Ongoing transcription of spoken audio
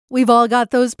We've all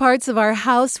got those parts of our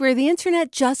house where the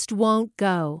internet just won't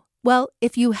go. Well,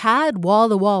 if you had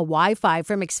wall-to-wall Wi-Fi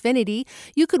from Xfinity,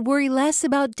 you could worry less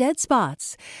about dead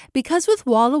spots. Because with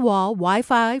wall-to-wall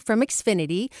Wi-Fi from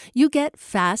Xfinity, you get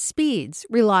fast speeds,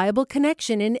 reliable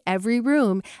connection in every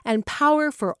room, and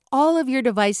power for all of your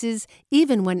devices,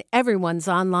 even when everyone's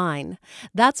online.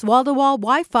 That's wall-to-wall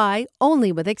Wi-Fi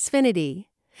only with Xfinity.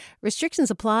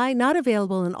 Restrictions apply, not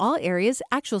available in all areas.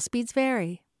 Actual speeds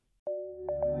vary.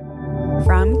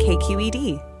 From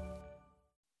KQED.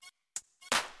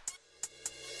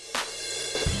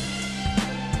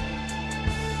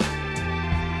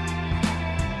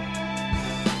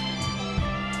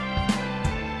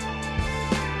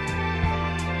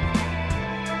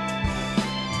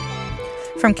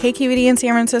 From KQED in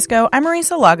San Francisco, I'm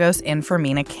Marisa Lagos in for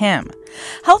Mina Kim.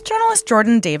 Health journalist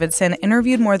Jordan Davidson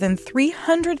interviewed more than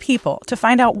 300 people to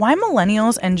find out why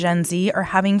millennials and Gen Z are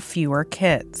having fewer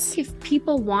kids. If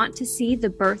people want to see the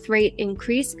birth rate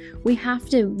increase, we have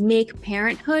to make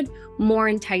parenthood more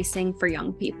enticing for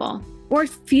young people. Or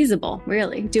feasible,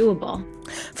 really, doable.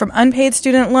 From unpaid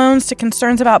student loans to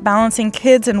concerns about balancing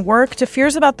kids and work to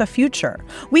fears about the future,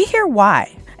 we hear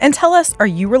why. And tell us, are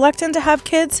you reluctant to have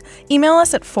kids? Email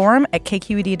us at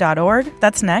forum@kqed.org.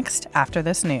 That's next, after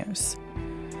this news.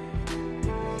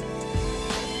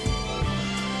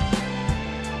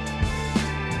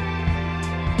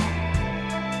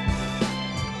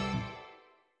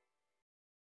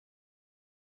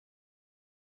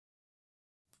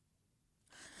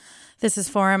 This is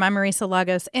Forum. I'm Marisa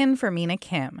Lagos in for Mina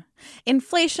Kim.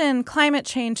 Inflation, climate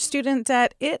change, student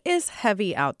debt, it is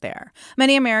heavy out there.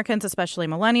 Many Americans, especially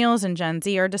millennials and Gen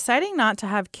Z, are deciding not to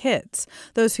have kids.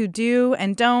 Those who do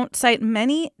and don't cite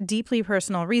many deeply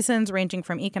personal reasons, ranging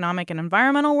from economic and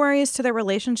environmental worries to their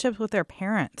relationships with their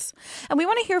parents. And we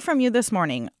want to hear from you this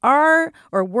morning. Are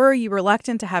or were you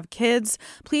reluctant to have kids?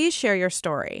 Please share your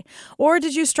story. Or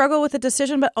did you struggle with a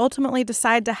decision but ultimately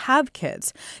decide to have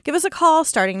kids? Give us a call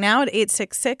starting now at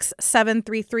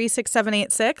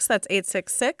 866-733-6786. That's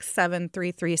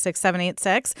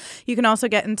 866-733-6786. You can also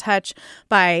get in touch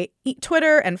by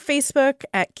Twitter and Facebook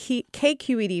at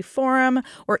KQED Forum,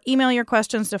 or email your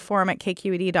questions to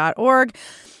forum@kqed.org.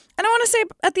 And I want to say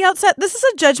at the outset, this is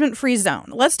a judgment-free zone.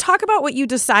 Let's talk about what you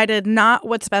decided, not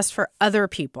what's best for other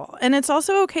people. And it's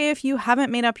also okay if you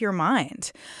haven't made up your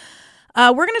mind.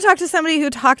 We're going to talk to somebody who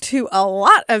talked to a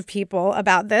lot of people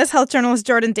about this, health journalist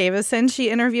Jordan Davidson. She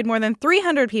interviewed more than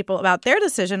 300 people about their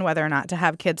decision whether or not to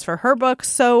have kids for her book,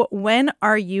 So When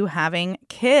Are You Having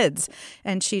Kids?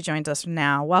 And she joins us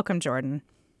now. Welcome, Jordan.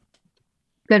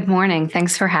 Good morning.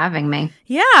 Thanks for having me.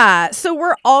 Yeah. So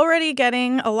we're already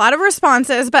getting a lot of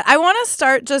responses, but I want to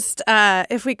start just,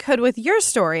 if we could, with your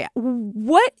story.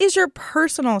 What is your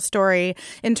personal story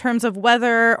in terms of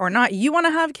whether or not you want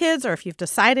to have kids, or if you've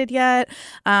decided yet,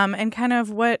 and kind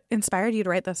of what inspired you to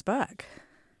write this book?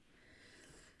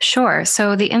 Sure.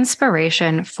 So the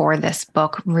inspiration for this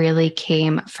book really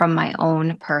came from my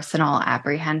own personal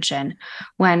apprehension.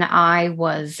 When I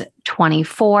was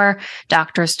 24,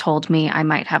 doctors told me I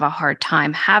might have a hard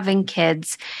time having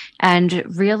kids, and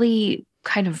really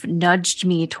kind of nudged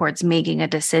me towards making a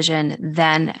decision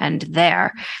then and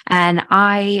there. And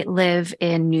I live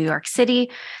in New York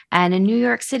City. And in New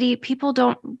York City, people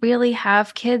don't really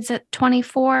have kids at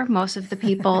 24. Most of the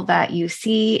people that you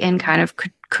see in kind of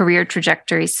career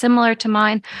trajectories similar to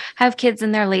mine have kids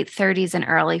in their late 30s and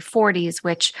early 40s,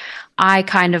 which I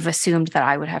kind of assumed that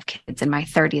I would have kids in my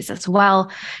 30s as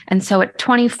well. And so at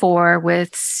 24,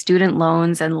 with student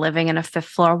loans and living in a fifth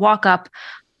floor walk-up,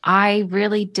 I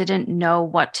really didn't know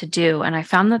what to do. And I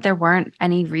found that there weren't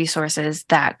any resources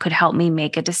that could help me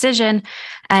make a decision.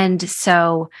 And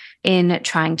so in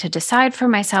trying to decide for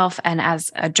myself, and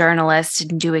as a journalist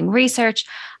and doing research,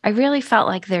 I really felt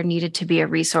like there needed to be a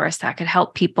resource that could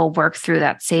help people work through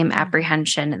that same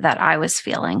apprehension that I was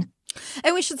feeling.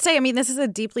 And we should say, I mean, this is a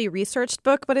deeply researched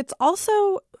book, but it's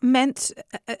also meant,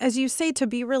 as you say, to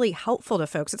be really helpful to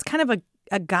folks. It's kind of a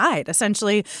guide,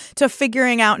 essentially, to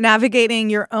figuring out, navigating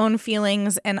your own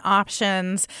feelings and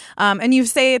options. And you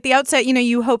say at the outset, you know,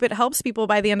 you hope it helps people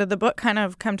by the end of the book kind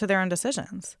of come to their own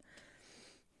decisions.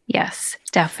 Yes,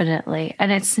 definitely.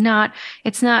 And it's not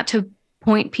to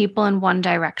point people in one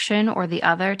direction or the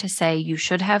other to say you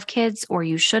should have kids or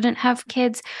you shouldn't have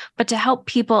kids, but to help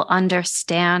people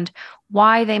understand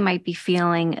why they might be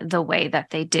feeling the way that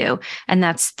they do. And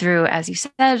that's through, as you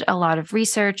said, a lot of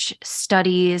research,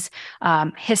 studies,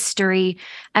 history,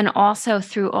 and also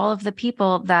through all of the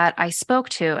people that I spoke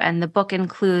to. And the book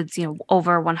includes,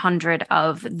 over 100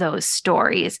 of those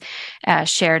stories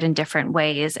shared in different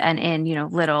ways and in,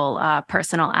 little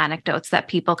personal anecdotes that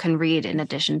people can read in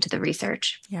addition to the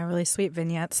research. Yeah, really sweet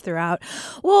vignettes throughout.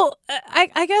 Well,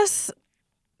 I guess,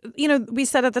 we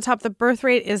said at the top the birth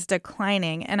rate is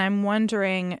declining. And I'm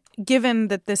wondering, given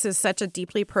that this is such a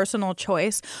deeply personal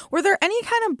choice, were there any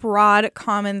kind of broad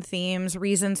common themes,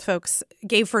 reasons folks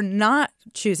gave for not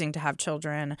choosing to have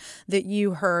children that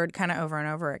you heard kind of over and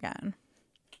over again?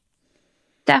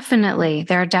 Definitely.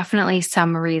 There are definitely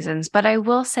some reasons, but I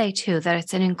will say too that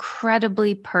it's an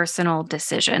incredibly personal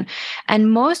decision.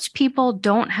 And most people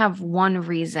don't have one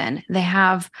reason. They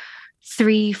have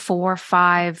 3, 4,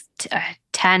 5,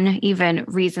 10 even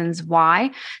reasons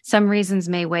why. Some reasons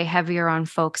may weigh heavier on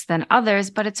folks than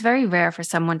others, but it's very rare for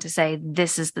someone to say,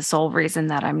 this is the sole reason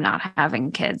that I'm not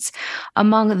having kids.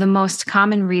 Among the most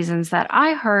common reasons that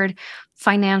I heard,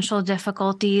 financial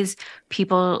difficulties,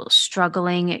 people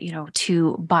struggling,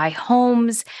 to buy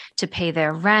homes, to pay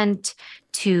their rent,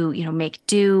 to, make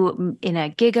do in a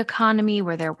gig economy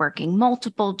where they're working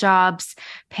multiple jobs,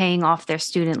 paying off their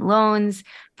student loans.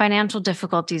 Financial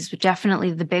difficulties were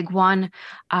definitely the big one.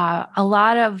 A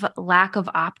lot of lack of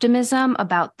optimism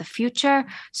about the future.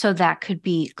 So that could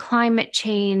be climate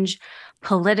change,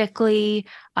 politically,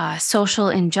 social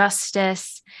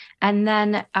injustice, and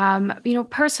then,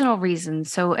 personal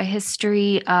reasons. So a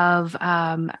history of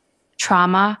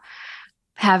trauma,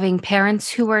 having parents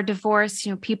who are divorced.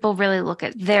 People really look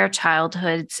at their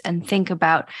childhoods and think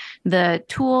about the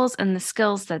tools and the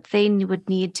skills that they would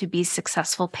need to be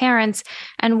successful parents,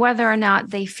 and whether or not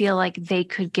they feel like they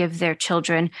could give their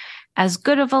children as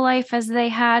good of a life as they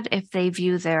had if they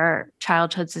view their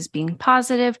childhoods as being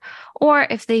positive, or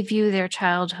if they view their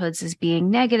childhoods as being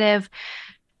negative,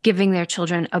 giving their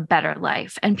children a better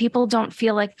life. And people don't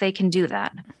feel like they can do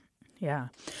that. Yeah.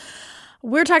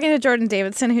 We're talking to Jordan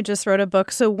Davidson, who just wrote a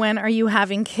book, So When Are You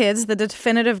Having Kids? The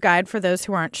definitive guide for those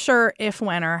who aren't sure if,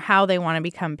 when, or how they want to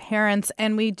become parents.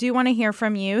 And we do want to hear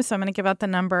from you, so I'm going to give out the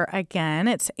number again.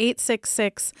 It's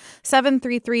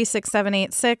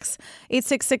 866-733-6786,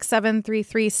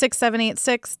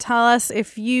 866-733-6786. Tell us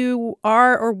if you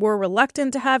are or were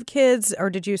reluctant to have kids,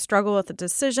 or did you struggle with the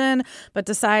decision but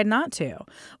decide not to,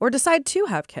 or decide to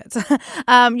have kids.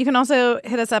 You can also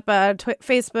hit us up on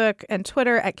Facebook and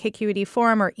Twitter at KQED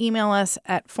Forum, or email us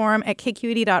at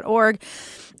forum@kqed.org.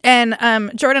 And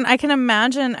Jordan, I can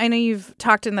imagine, I know you've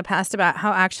talked in the past about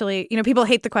how actually, people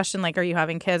hate the question like, are you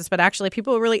having kids? But actually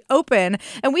people are really open.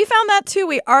 And we found that too.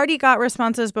 We already got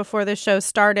responses before the show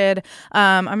started.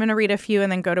 I'm going to read a few and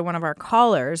then go to one of our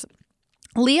callers.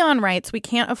 Leon writes, we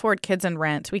can't afford kids and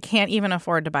rent. We can't even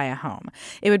afford to buy a home.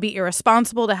 It would be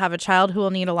irresponsible to have a child who will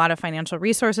need a lot of financial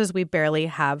resources we barely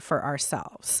have for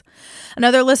ourselves.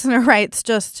 Another listener writes,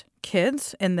 just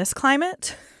kids in this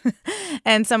climate?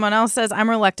 And someone else says, I'm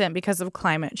reluctant because of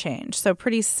climate change. So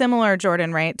pretty similar,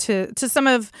 Jordan, right, to some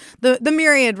of the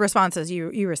myriad responses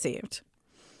you received.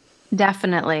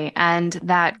 Definitely. And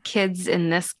that kids in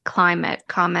this climate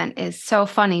comment is so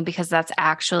funny because that's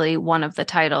actually one of the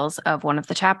titles of one of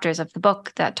the chapters of the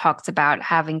book that talks about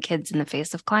having kids in the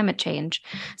face of climate change.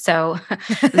 So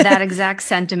that exact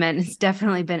sentiment has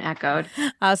definitely been echoed.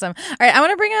 Awesome. All right. I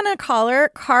want to bring on a caller,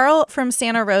 Carl from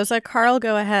Santa Rosa. Carl,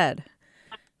 go ahead.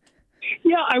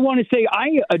 Yeah, I want to say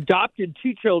I adopted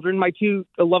 2 children, my 2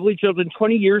 lovely children,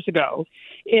 20 years ago.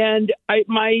 And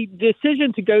my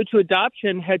decision to go to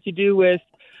adoption had to do with,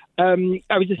 I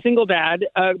was a single dad,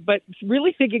 but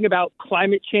really thinking about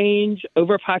climate change,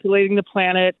 overpopulating the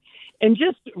planet, and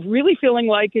just really feeling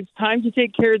like it's time to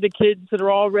take care of the kids that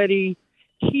are already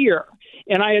here.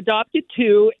 And I adopted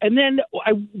 2. And then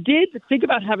I did think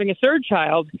about having a 3rd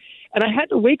child. And I had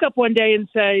to wake up one day and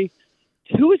say,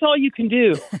 2 is all you can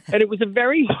do. And it was a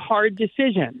very hard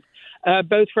decision,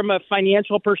 both from a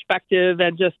financial perspective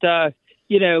and just, time,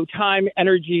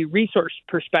 energy, resource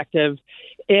perspective.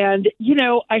 And,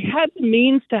 I had the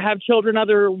means to have children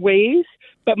other ways,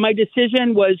 but my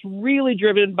decision was really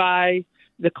driven by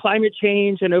the climate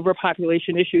change and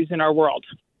overpopulation issues in our world.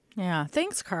 Yeah.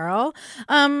 Thanks, Carl.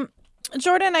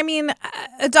 Jordan, I mean,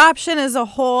 adoption is a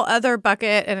whole other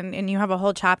bucket, and you have a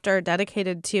whole chapter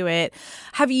dedicated to it.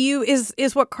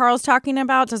 Is what Carl's talking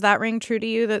about, does that ring true to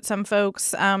you, that some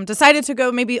folks decided to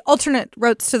go maybe alternate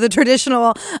routes to the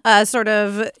traditional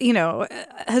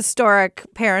historic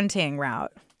parenting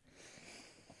route?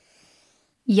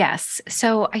 Yes.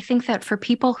 So I think that for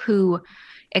people who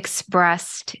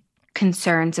expressed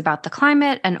concerns about the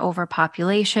climate and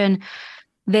overpopulation,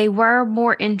 they were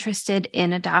more interested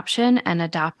in adoption and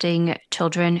adopting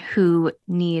children who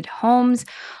need homes.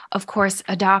 Of course,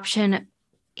 adoption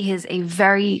is a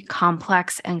very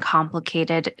complex and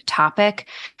complicated topic.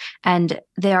 And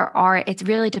it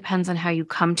really depends on how you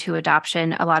come to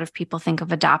adoption. A lot of people think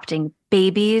of adopting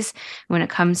babies. When it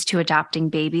comes to adopting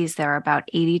babies, there are about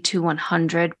 80 to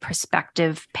 100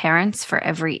 prospective parents for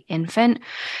every infant.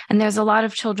 And there's a lot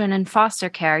of children in foster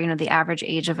care. You know, the average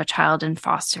age of a child in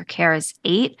foster care is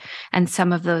 8. And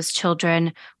some of those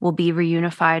children will be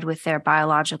reunified with their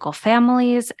biological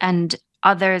families, and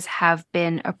others have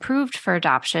been approved for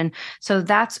adoption. So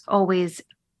that's always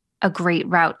a great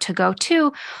route to go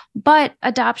to. But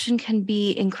adoption can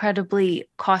be incredibly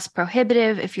cost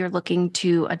prohibitive if you're looking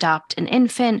to adopt an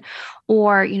infant,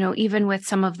 or, you know, even with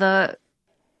some of the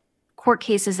court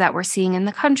cases that we're seeing in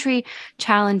the country,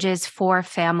 challenges for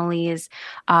families,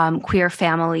 queer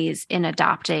families in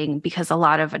adopting, because a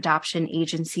lot of adoption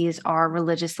agencies are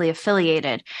religiously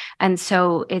affiliated. And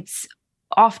so it's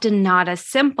often not as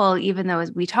simple, even though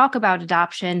as we talk about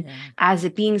adoption as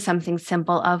it being something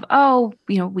simple of,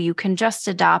 you can just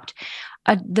adopt.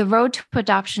 The road to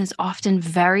adoption is often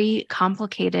very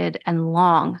complicated and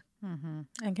long. Mm-hmm.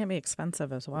 And can be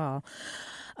expensive as well.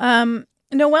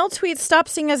 Noelle tweets, stop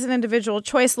seeing as an individual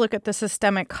choice. Look at the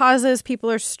systemic causes.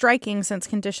 People are striking since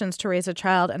conditions to raise a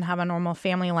child and have a normal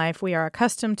family life we are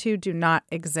accustomed to do not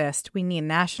exist. We need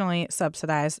nationally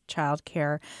subsidized child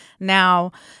care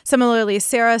now. Similarly,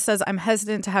 Sarah says, I'm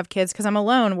hesitant to have kids because I'm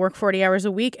alone, work 40 hours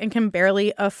a week, and can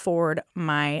barely afford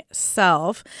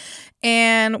myself.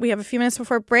 And we have a few minutes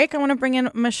before break. I want to bring in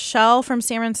Michelle from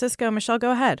San Francisco. Michelle,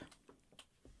 go ahead.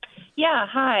 Yeah,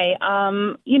 hi.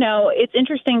 It's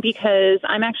interesting because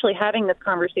I'm actually having this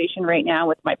conversation right now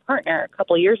with my partner. A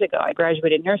couple of years ago, I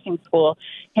graduated nursing school.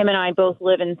 Him and I both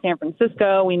live in San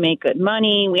Francisco. We make good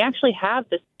money. We actually have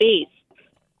the space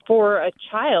for a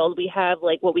child. We have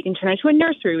what we can turn into a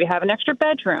nursery. We have an extra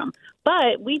bedroom,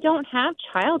 but we don't have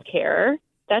childcare.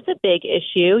 That's a big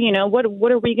issue. You know, what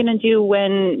are we going to do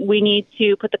when we need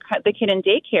to put the kid in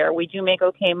daycare? We do make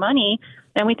okay money.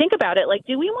 And we think about it,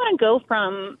 do we want to go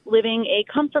from living a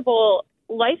comfortable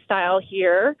lifestyle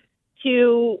here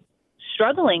to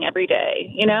struggling every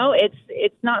day? You know,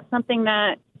 it's not something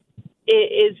that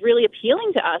is really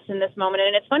appealing to us in this moment.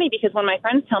 And it's funny because when my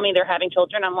friends tell me they're having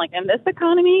children, I'm like, in this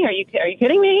economy, are you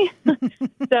kidding me?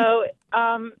 So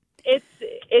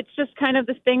it's just kind of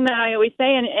this thing that I always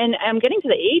say. And I'm getting to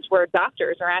the age where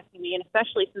doctors are asking me, and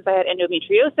especially since I had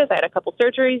endometriosis, I had a couple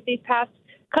surgeries these past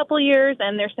couple years,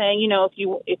 and they're saying,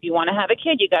 if you want to have a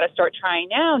kid, you got to start trying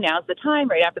now. Now's the time,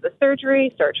 right after the surgery,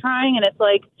 start trying. And it's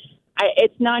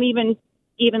it's not even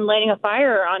lighting a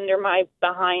fire under my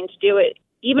behind to do it,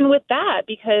 even with that,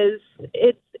 because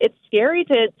it's scary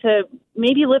to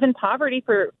maybe live in poverty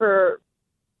for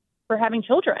having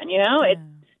children.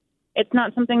 It's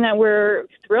not something that we're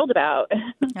thrilled about.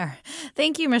 All right.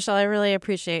 Thank you, Michelle. I really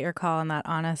appreciate your call and that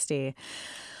honesty.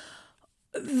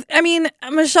 I mean,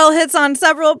 Michelle hits on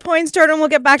several points. Jordan, we'll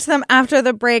get back to them after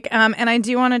the break. And I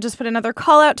do want to just put another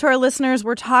call out to our listeners.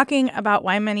 We're talking about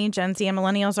why many Gen Z and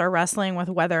millennials are wrestling with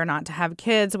whether or not to have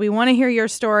kids. We want to hear your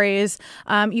stories.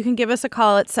 You can give us a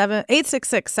call at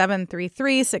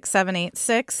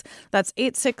 866-733-6786. That's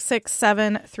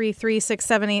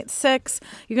 866-733-6786.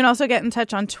 You can also get in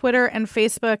touch on Twitter and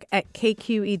Facebook at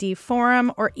KQED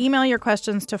Forum, or email your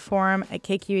questions to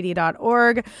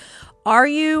forum@kqed.org.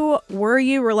 Were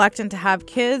you reluctant to have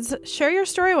kids? Share your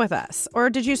story with us.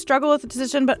 Or did you struggle with the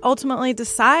decision but ultimately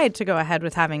decide to go ahead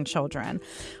with having children?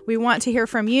 We want to hear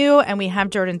from you, and we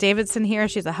have Jordan Davidson here.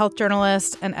 She's a health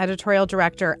journalist and editorial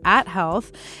director at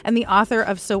Health, and the author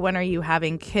of So When Are You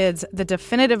Having Kids? The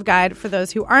definitive guide for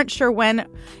those who aren't sure when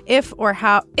or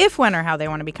how they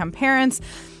want to become parents.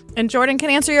 And Jordan can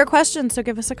answer your questions, so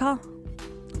give us a call.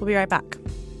 We'll be right back.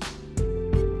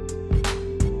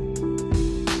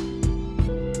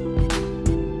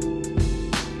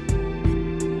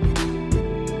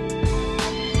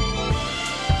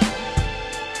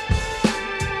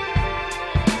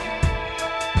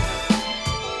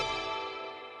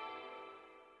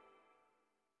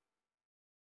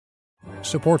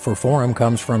 Support for Forum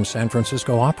comes from San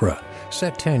Francisco Opera.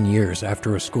 Set 10 years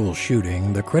after a school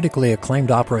shooting, the critically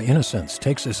acclaimed opera Innocence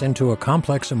takes us into a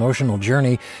complex emotional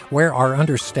journey where our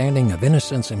understanding of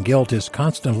innocence and guilt is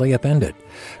constantly upended.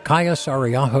 Kaya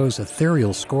Sariaho's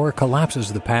ethereal score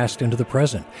collapses the past into the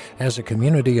present as a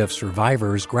community of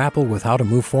survivors grapple with how to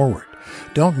move forward.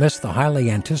 Don't miss the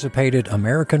highly anticipated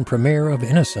American premiere of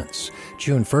Innocence,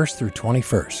 June 1st through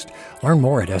 21st. Learn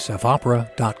more at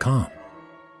sfopera.com.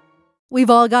 We've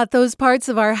all got those parts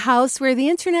of our house where the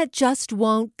internet just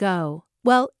won't go.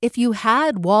 Well, if you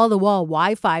had wall-to-wall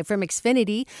Wi-Fi from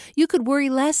Xfinity, you could worry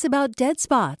less about dead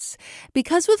spots.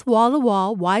 Because with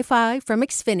wall-to-wall Wi-Fi from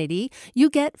Xfinity, you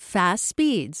get fast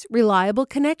speeds, reliable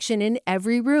connection in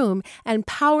every room, and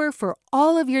power for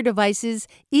all of your devices,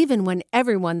 even when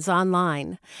everyone's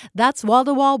online. That's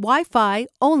wall-to-wall Wi-Fi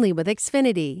only with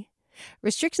Xfinity.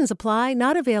 Restrictions apply,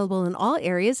 not available in all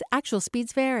areas. Actual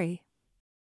speeds vary.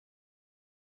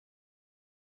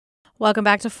 Welcome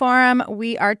back to Forum.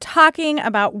 We are talking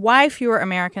about why fewer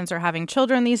Americans are having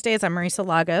children these days. I'm Marisa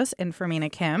Lagos in for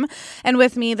Mina Kim. And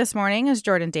with me this morning is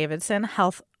Jordan Davidson,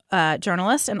 health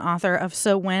journalist and author of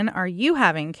So When Are You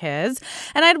Having Kids?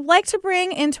 And I'd like to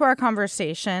bring into our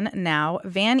conversation now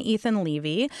Van Ethan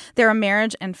Levy. They're a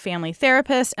marriage and family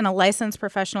therapist and a licensed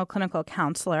professional clinical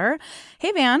counselor.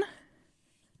 Hey, Van.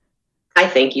 Hi,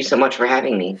 thank you so much for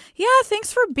having me. Yeah,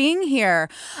 thanks for being here.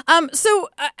 So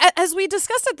as we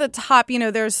discussed at the top,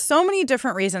 there's so many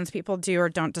different reasons people do or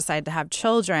don't decide to have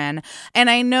children. And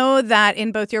I know that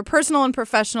in both your personal and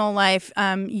professional life,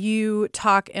 you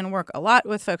talk and work a lot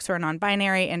with folks who are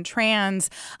non-binary and trans,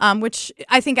 which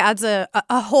I think adds a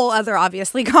whole other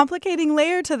obviously complicating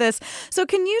layer to this. So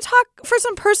can you talk first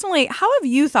and personally, how have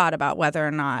you thought about whether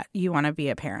or not you want to be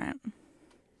a parent?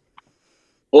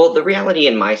 Well, the reality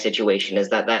in my situation is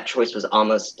that choice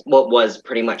was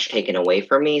pretty much taken away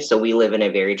from me. So we live in a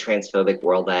very transphobic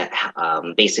world that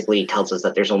basically tells us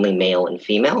that there's only male and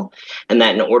female, and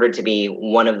that in order to be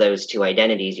one of those two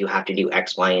identities, you have to do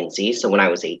X, Y, and Z. So when I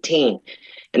was 18,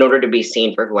 in order to be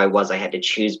seen for who I was, I had to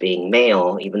choose being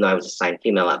male, even though I was assigned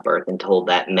female at birth and told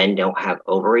that men don't have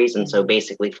ovaries, and so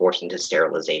basically forced into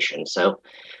sterilization. So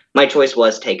my choice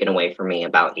was taken away from me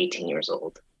about 18 years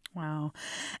old. Wow.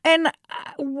 And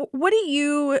when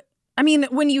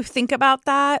you think about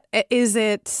that, is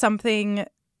it something,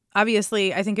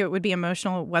 obviously, I think it would be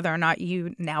emotional whether or not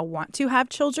you now want to have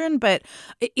children, but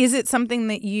is it something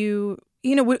that do you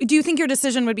think your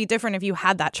decision would be different if you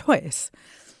had that choice?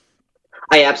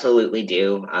 I absolutely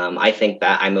do. I think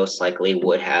that I most likely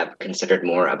would have considered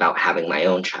more about having my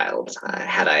own child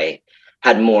had I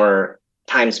had more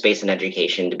time, space, and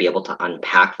education to be able to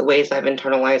unpack the ways I've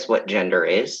internalized what gender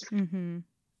is. Mm-hmm.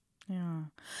 Yeah.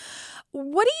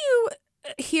 What do you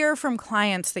hear from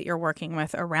clients that you're working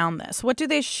with around this? What do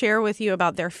they share with you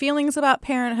about their feelings about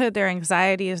parenthood, their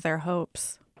anxieties, their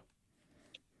hopes?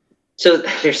 So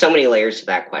there's so many layers to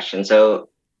that question. So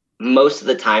most of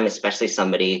the time, especially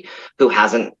somebody who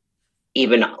hasn't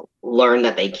even learn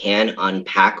that they can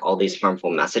unpack all these harmful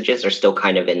messages are still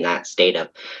kind of in that state of,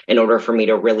 in order for me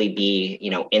to really be,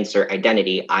 insert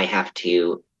identity, I have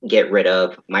to get rid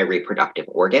of my reproductive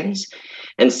organs.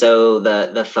 And so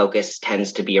the focus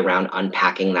tends to be around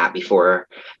unpacking that before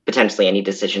potentially any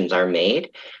decisions are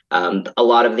made. A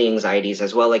lot of the anxieties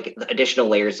as well, like the additional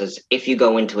layers is if you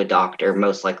go into a doctor,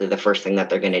 most likely the first thing that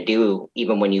they're going to do,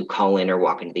 even when you call in or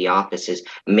walk into the office, is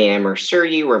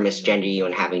mammorsure you or misgender you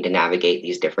and having to navigate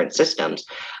these different systems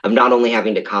of not only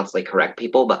having to constantly correct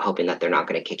people, but hoping that they're not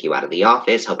going to kick you out of the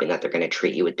office, hoping that they're going to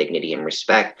treat you with dignity and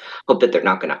respect, hope that they're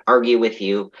not going to argue with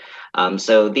you.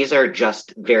 So these are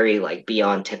just very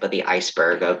beyond tip of the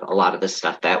iceberg of a lot of the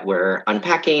stuff that we're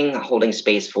unpacking, holding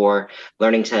space for,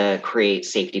 learning to create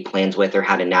safety plans with, or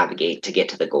how to navigate to get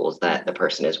to the goals that the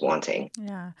person is wanting.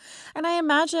 Yeah. And I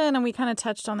imagine, and we kind of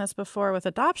touched on this before with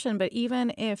adoption, but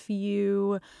even if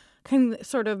you can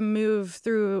sort of move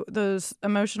through those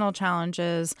emotional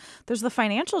challenges, there's the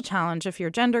financial challenge if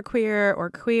you're genderqueer or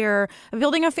queer.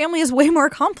 Building a family is way more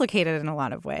complicated in a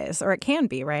lot of ways, or it can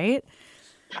be, right?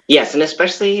 Yes, and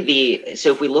especially so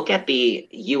if we look at the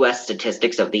U.S.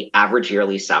 statistics of the average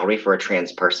yearly salary for a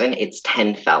trans person, it's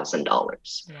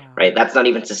 $10,000, right? That's not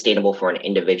even sustainable for an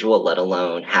individual, let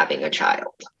alone having a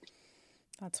child.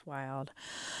 That's wild.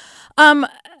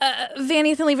 Van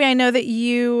Ethan Levy, I know that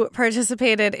you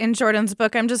participated in Jordan's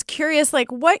book. I'm just curious,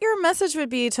 what your message would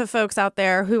be to folks out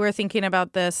there who are thinking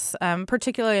about this,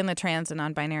 particularly in the trans and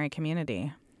non-binary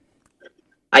community.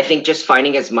 I think just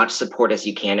finding as much support as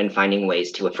you can and finding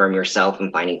ways to affirm yourself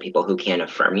and finding people who can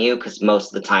affirm you, because most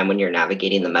of the time when you're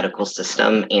navigating the medical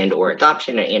system and or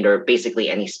adoption and or basically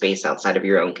any space outside of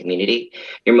your own community,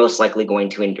 you're most likely going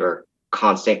to endure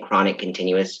constant, chronic,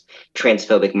 continuous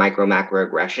transphobic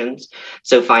macroaggressions.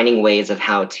 So finding ways of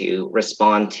how to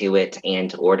respond to it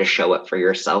and or to show up for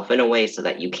yourself in a way so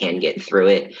that you can get through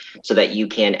it, so that you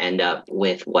can end up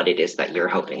with what it is that you're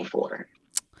hoping for.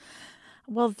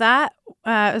 Well, that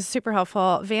is super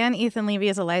helpful. Van Ethan Levy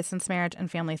is a licensed marriage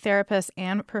and family therapist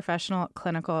and professional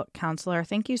clinical counselor.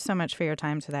 Thank you so much for your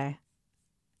time today.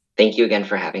 Thank you again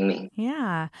for having me.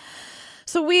 Yeah.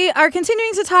 So we are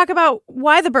continuing to talk about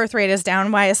why the birth rate is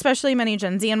down, why especially many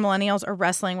Gen Z and millennials are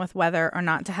wrestling with whether or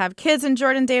not to have kids. And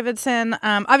Jordan Davidson,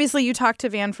 obviously you talked to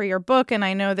Van for your book, and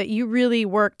I know that you really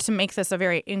worked to make this a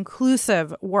very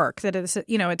inclusive work, that it's,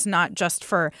 it's not just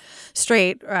for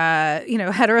straight,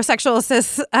 heterosexual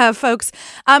cis folks.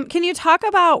 Can you talk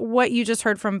about what you just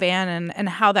heard from Van and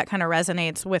how that kind of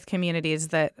resonates with communities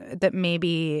that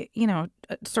maybe,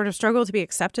 sort of struggle to be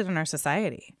accepted in our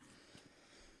society?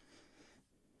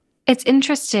 It's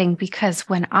interesting because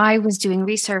when I was doing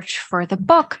research for the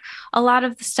book, a lot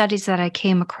of the studies that I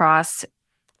came across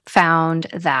found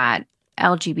that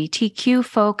LGBTQ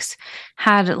folks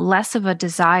had less of a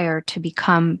desire to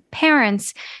become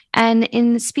parents. And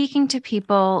in speaking to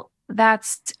people,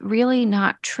 that's really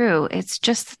not true. It's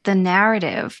just the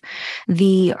narrative,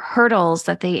 the hurdles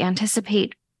that they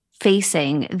anticipate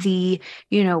facing, the,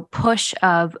 push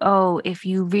of, if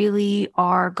you really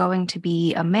are going to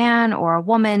be a man or a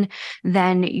woman,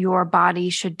 then your body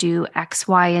should do X,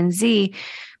 Y, and Z,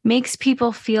 makes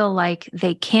people feel like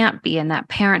they can't be and that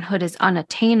parenthood is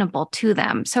unattainable to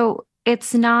them. So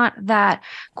it's not that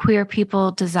queer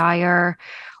people desire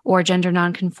or gender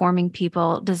nonconforming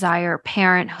people desire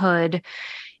parenthood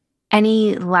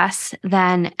any less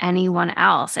than anyone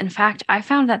else. In fact, I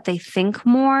found that they think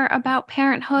more about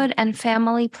parenthood and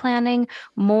family planning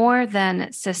more than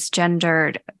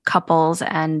cisgendered couples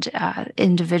and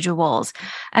individuals.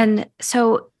 And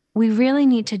so we really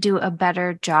need to do a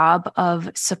better job of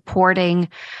supporting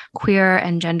queer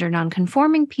and gender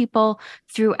nonconforming people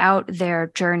throughout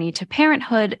their journey to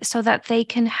parenthood so that they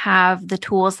can have the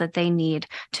tools that they need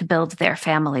to build their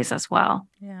families as well.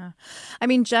 Yeah. I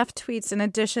mean, Jeff tweets, in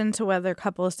addition to whether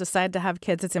couples decide to have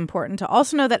kids, it's important to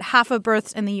also know that half of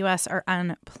births in the U.S. are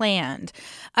unplanned.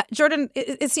 Jordan,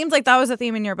 it seems like that was a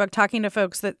theme in your book, talking to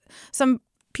folks that some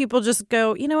people just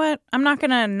go, you know what, I'm not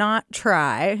going to not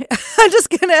try. I'm just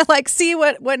going to see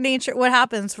what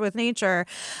happens with nature.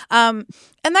 And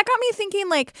that got me thinking,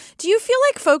 do you feel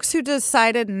like folks who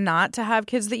decided not to have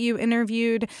kids that you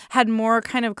interviewed had more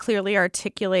kind of clearly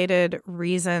articulated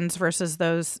reasons versus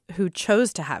those who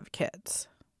chose to have kids?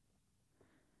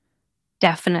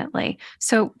 Definitely.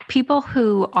 So people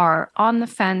who are on the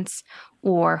fence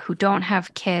or who don't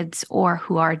have kids or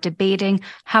who are debating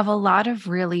have a lot of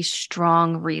really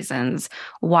strong reasons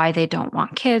why they don't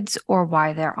want kids or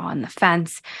why they're on the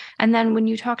fence. And then when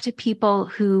you talk to people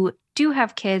who do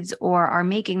have kids or are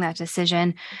making that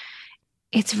decision,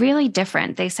 it's really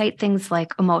different. They cite things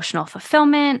like emotional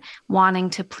fulfillment, wanting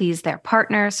to please their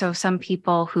partner. So some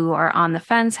people who are on the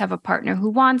fence have a partner who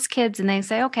wants kids and they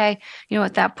say, okay, you know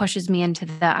what, that pushes me into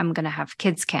the I'm going to have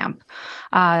kids camp.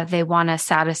 They want to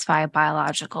satisfy a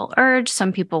biological urge.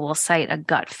 Some people will cite a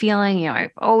gut feeling,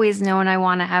 I've always known I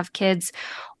want to have kids.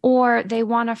 Or they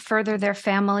want to further their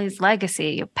family's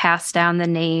legacy, pass down the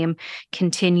name,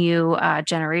 continue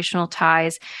generational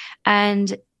ties.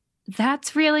 And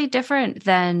that's really different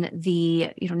than the,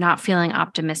 not feeling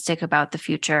optimistic about the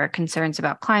future, concerns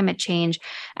about climate change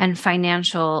and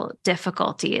financial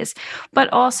difficulties.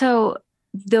 But also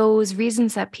those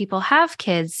reasons that people have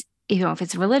kids, if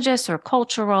it's religious or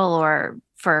cultural or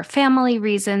for family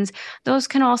reasons, those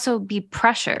can also be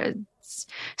pressured.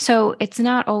 So it's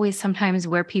not always sometimes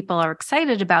where people are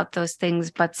excited about those things,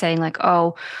 but saying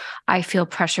I feel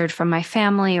pressured from my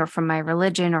family or from my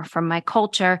religion or from my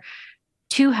culture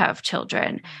to have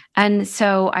children. And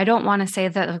so I don't want to say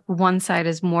that one side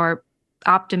is more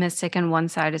optimistic and one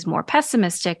side is more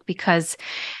pessimistic, because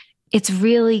it's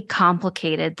really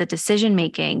complicated, the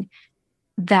decision-making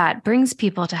that brings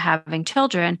people to having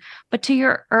children. But to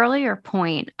your earlier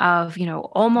point of,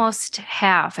 almost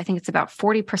half, I think it's about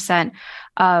 40%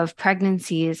 of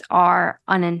pregnancies are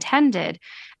unintended.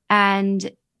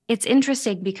 And it's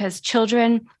interesting because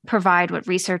children provide what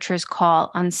researchers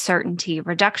call uncertainty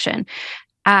reduction.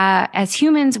 As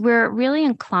humans, we're really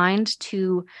inclined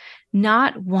to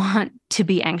not want to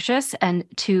be anxious and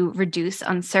to reduce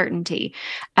uncertainty.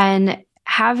 And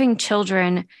having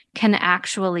children can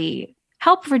actually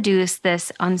help reduce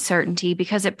this uncertainty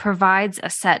because it provides a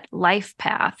set life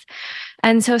path.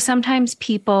 And so sometimes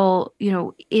people,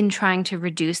 in trying to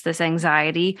reduce this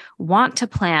anxiety, want to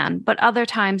plan, but other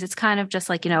times it's kind of just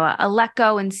a let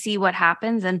go and see what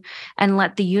happens and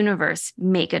let the universe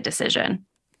make a decision.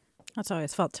 That's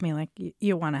always felt to me like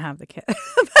you want to have the kid.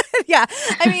 Yeah.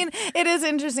 I mean, it is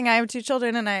interesting. I have 2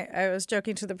 children, and I was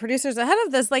joking to the producers ahead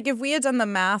of this, if we had done the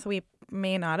math, we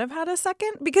may not have had a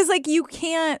second, because you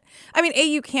can't,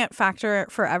 you can't factor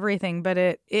it for everything, but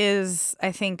it is,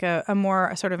 I think, a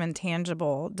more sort of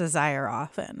intangible desire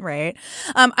often, right?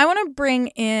 I want to bring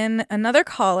in another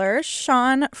caller,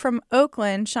 Sean from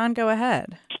Oakland. Sean, go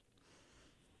ahead.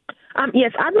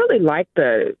 Yes, I really like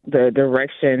the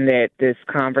direction that this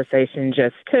conversation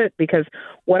just took, because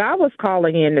what I was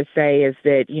calling in to say is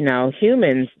that,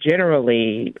 humans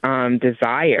generally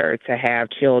desire to have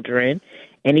children.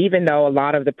 And even though a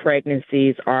lot of the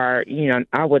pregnancies are,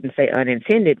 I wouldn't say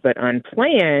unintended, but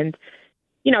unplanned,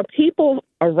 people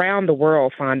around the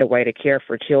world find a way to care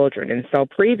for children. And so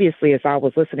previously, as I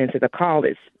was listening to the call,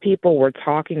 people were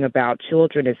talking about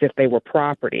children as if they were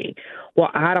property.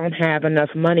 Well, I don't have enough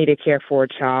money to care for a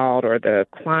child, or the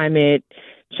climate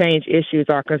change issues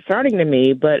are concerning to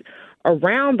me. But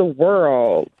around the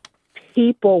world,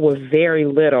 people with very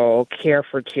little care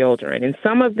for children. And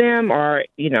some of them are,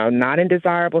 not in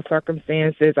desirable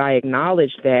circumstances. I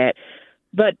acknowledge that.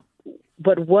 But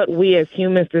what we as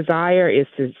humans desire is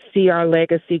to see our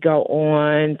legacy go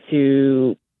on,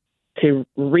 to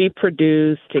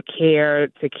reproduce, to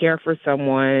care for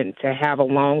someone, to have a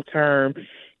long-term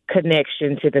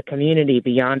connection to the community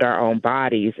beyond our own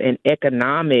bodies. And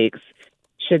economics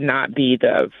should not be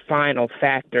the final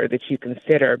factor that you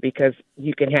consider, because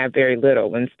you can have very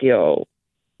little and still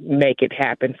make it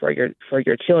happen for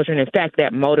your children. In fact,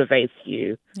 that motivates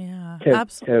you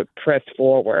to press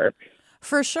forward.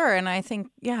 For sure. And I think,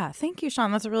 thank you,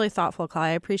 Sean. That's a really thoughtful call. I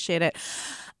appreciate it.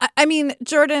 I mean,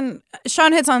 Jordan,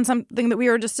 Sean hits on something that we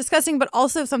were just discussing, but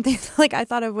also something like I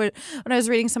thought of when I was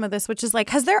reading some of this, which is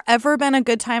like, has there ever been a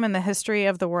good time in the history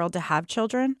of the world to have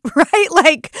children? Right?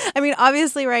 Like, I mean,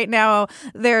 obviously right now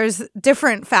there's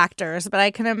different factors, but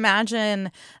I can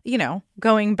imagine,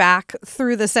 going back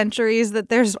through the centuries, that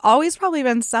there's always probably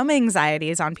been some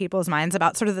anxieties on people's minds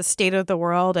about sort of the state of the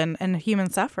world and human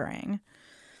suffering.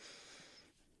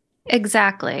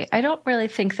 Exactly. I don't really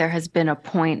think there has been a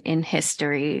point in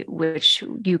history which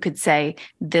you could say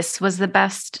this was the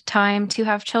best time to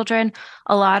have children.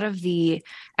 A lot of the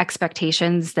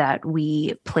expectations that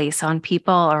we place on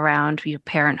people around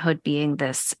parenthood being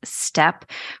this step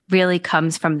really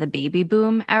comes from the baby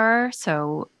boom era.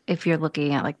 So if you're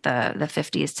looking at like the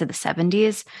 50s to the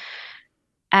 70s,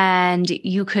 and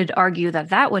you could argue that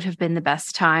that would have been the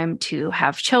best time to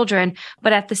have children.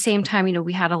 But at the same time,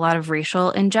 we had a lot of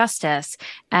racial injustice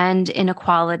and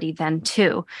inequality then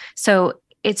too. So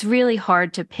it's really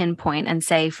hard to pinpoint and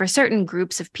say for certain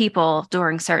groups of people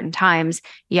during certain times,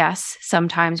 yes,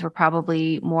 sometimes we're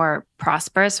probably more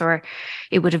prosperous or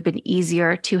it would have been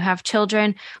easier to have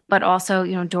children. But also,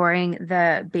 during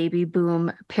the baby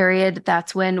boom period,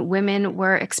 that's when women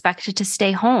were expected to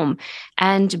stay home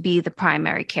and be the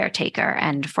primary caretaker.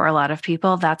 And for a lot of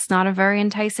people, that's not a very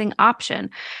enticing option.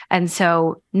 And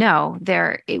so, no,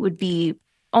 it would be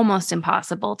almost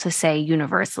impossible to say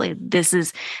universally, this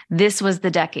was the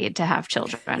decade to have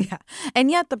children. Yeah. And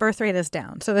yet the birth rate is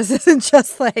down. So this isn't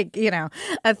just like,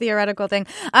 a theoretical thing.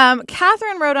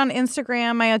 Catherine wrote on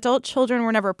Instagram, my adult children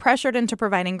were never pressured into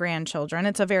providing grandchildren.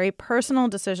 It's a very personal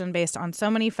decision based on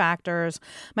so many factors.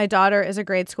 My daughter is a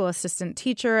grade school assistant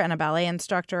teacher and a ballet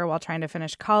instructor while trying to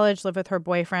finish college, live with her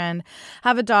boyfriend,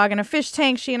 have a dog and a fish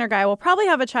tank. She and her guy will probably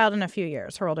have a child in a few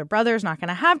years. Her older brother's not going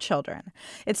to have children.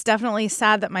 It's definitely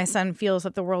sad that my son feels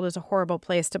that the world is a horrible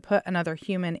place to put another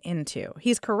human into.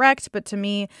 He's correct, but to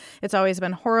me, it's always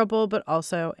been horrible, but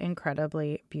also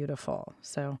incredibly beautiful.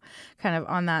 So kind of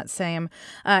on that same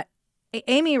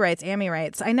Amy writes,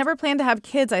 I never planned to have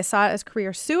kids. I saw it as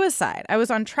career suicide. I was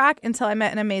on track until I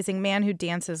met an amazing man who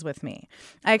dances with me.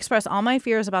 I expressed all my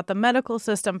fears about the medical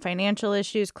system, financial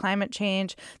issues, climate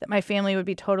change, that my family would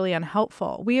be totally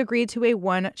unhelpful. We agreed to a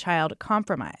one-child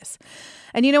compromise.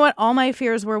 And you know what? All my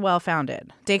fears were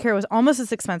well-founded. Daycare was almost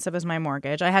as expensive as my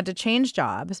mortgage. I had to change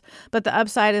jobs, but the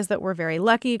upside is that we're very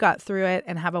lucky, got through it,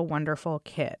 and have a wonderful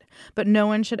kid. But no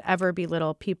one should ever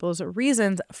belittle people's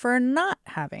reasons for not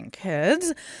having kids.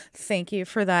 Thank you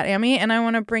for that, Amy. And I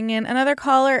want to bring in another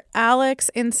caller, Alex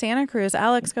in Santa Cruz.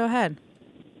 Alex, go ahead.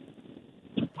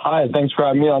 Hi, thanks for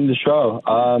having me on the show.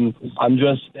 I'm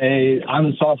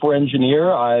a software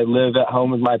engineer. I live at home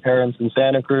with my parents in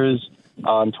Santa Cruz.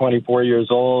 I'm 24 years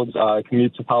old,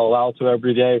 commute to Palo Alto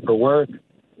every day for work.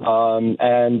 And,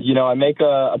 I make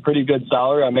a pretty good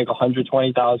salary. I make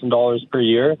 $120,000 per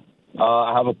year.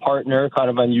 I have a partner,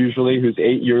 kind of unusually, who's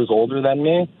 8 years older than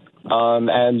me. I'm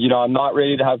not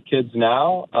ready to have kids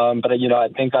now, but I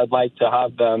think I'd like to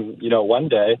have them, one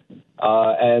day.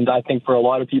 And I think for a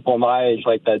lot of people my age,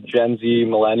 like that Gen Z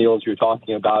millennials you're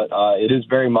talking about, it is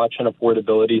very much an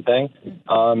affordability thing.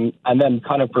 And then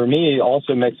kind of for me,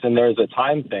 also mixed in there's a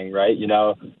time thing, right?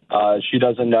 She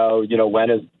doesn't know,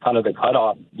 when is kind of the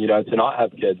cutoff, to not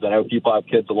have kids. I know people have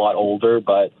kids a lot older,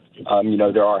 but,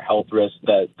 there are health risks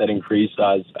that increase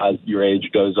as your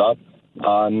age goes up.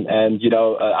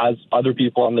 As other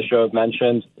people on the show have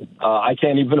mentioned, I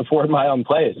can't even afford my own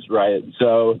place, right?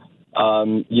 So,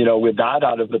 with that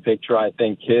out of the picture, I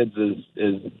think kids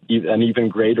is an even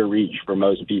greater reach for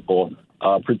most people,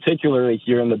 particularly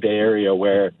here in the Bay Area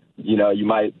where, you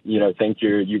might, think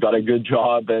you got a good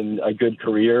job and a good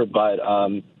career, but,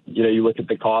 you look at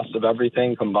the cost of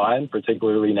everything combined,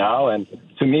 particularly now. And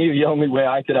to me, the only way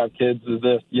I could have kids is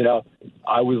if,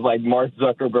 I was like Mark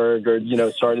Zuckerberg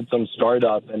or, started some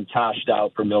startup and cashed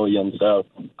out for millions. So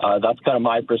that's kind of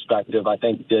my perspective. I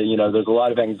think, there's a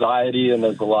lot of anxiety and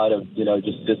there's a lot of,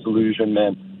 just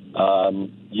disillusionment,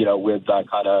 with that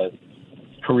kind of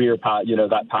career path,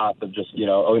 that path of just,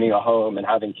 owning a home and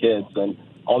having kids and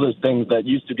all those things that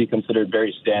used to be considered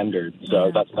very standard.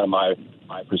 So that's kind of my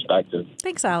perspective.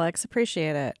 Thanks, Alex.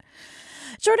 Appreciate it.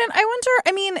 Jordan, I wonder,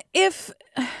 if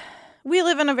we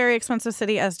live in a very expensive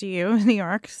city, as do you, New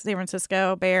York, San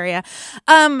Francisco, Bay Area.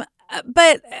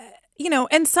 But,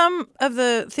 and some of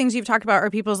the things you've talked about are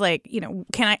people's like,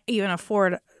 can I even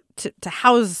afford to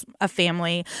house a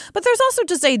family? But there's also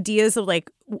just ideas of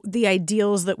like the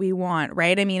ideals that we want,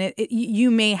 right?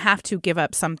 You may have to give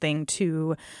up something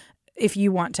if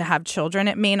you want to have children.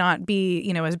 It may not be,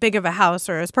 as big of a house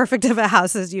or as perfect of a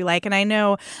house as you like. And I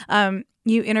know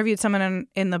you interviewed someone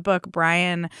in the book,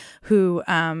 Brian, who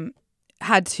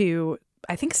had to,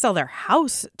 I think, sell their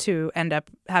house to end up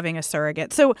having a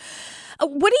surrogate. So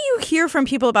what do you hear from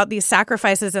people about these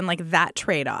sacrifices and like that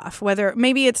trade-off? Whether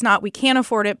maybe it's not, we can't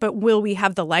afford it, but will we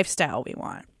have the lifestyle we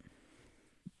want?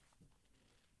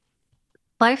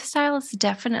 Lifestyle is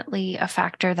definitely a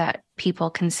factor that people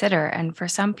consider. And for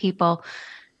some people,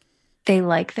 they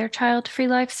like their child-free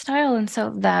lifestyle. And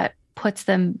so that puts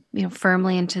them,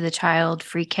 firmly into the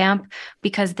child-free camp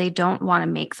because they don't want to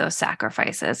make those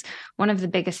sacrifices. One of the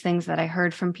biggest things that I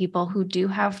heard from people who do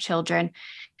have children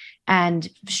and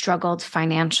struggled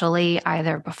financially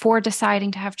either before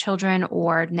deciding to have children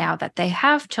or now that they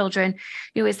have children,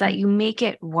 is that you make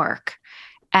it work.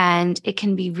 And it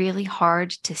can be really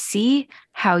hard to see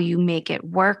how you make it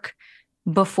work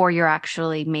before you're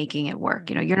actually making it work.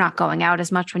 You're not going out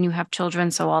as much when you have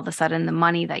children. So all of a sudden the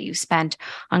money that you spent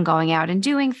on going out and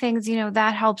doing things,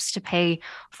 that helps to pay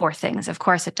for things. Of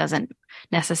course, it doesn't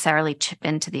necessarily chip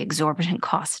into the exorbitant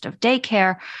cost of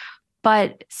daycare,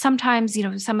 but sometimes,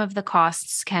 some of the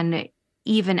costs can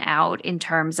even out in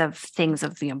terms of things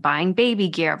of, buying baby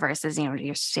gear versus,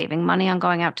 you're saving money on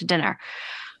going out to dinner.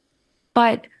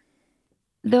 But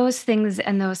those things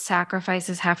and those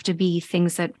sacrifices have to be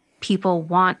things that people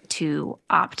want to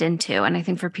opt into. And I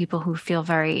think for people who feel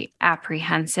very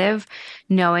apprehensive,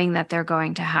 knowing that they're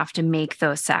going to have to make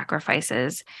those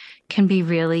sacrifices can be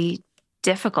really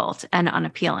difficult and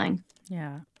unappealing.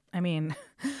 Yeah.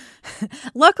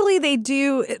 Luckily they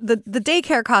do, the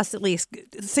daycare costs at least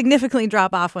significantly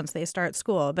drop off once they start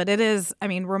school. But it is,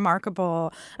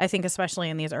 remarkable, I think, especially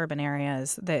in these urban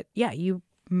areas that, you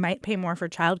might pay more for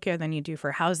childcare than you do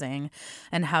for housing,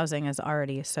 and housing is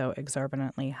already so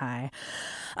exorbitantly high.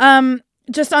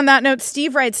 Just on that note,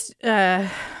 Steve writes, do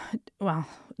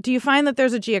you find that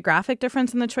there's a geographic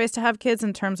difference in the choice to have kids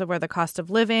in terms of where the cost of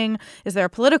living? Is there a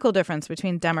political difference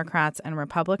between Democrats and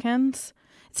Republicans?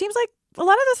 It seems like a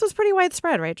lot of this was pretty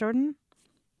widespread, right, Jordan?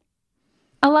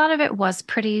 A lot of it was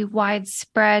pretty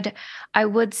widespread. I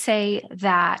would say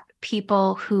that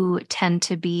people who tend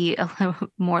to be a little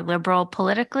more liberal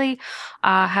politically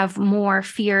have more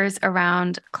fears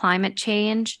around climate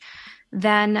change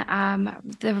than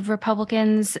the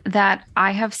Republicans that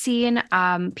I have seen.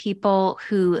 People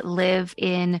who live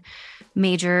in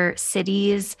major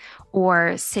cities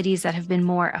or cities that have been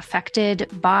more affected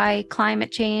by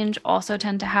climate change also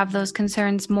tend to have those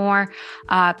concerns more.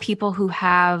 People who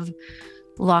have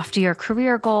loftier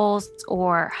career goals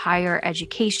or higher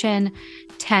education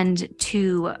tend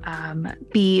to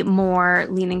be more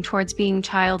leaning towards being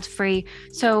child-free.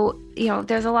 So,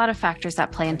 there's a lot of factors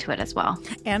that play into it as well.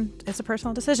 And it's a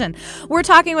personal decision. We're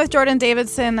talking with Jordan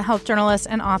Davidson, health journalist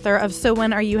and author of So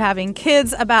When Are You Having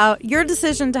Kids, about your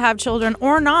decision to have children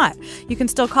or not. You can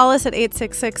still call us at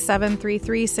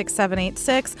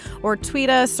 866-733-6786 or tweet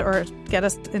us or get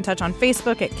us in touch on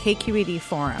Facebook at KQED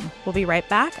Forum. We'll be right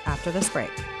back after this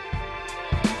break.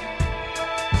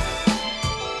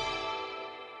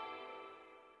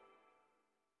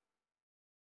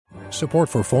 Support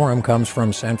for Forum comes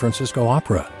from San Francisco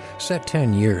Opera. Set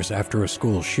 10 years after a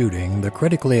school shooting, the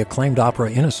critically acclaimed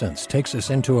opera Innocence takes us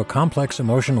into a complex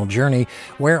emotional journey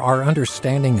where our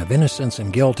understanding of innocence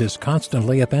and guilt is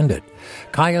constantly upended.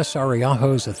 Kaya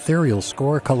Sariaho's ethereal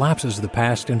score collapses the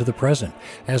past into the present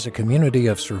as a community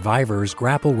of survivors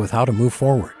grapple with how to move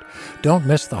forward. Don't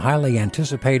miss the highly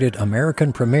anticipated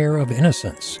American premiere of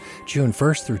Innocence, June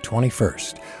 1st through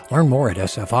 21st. Learn more at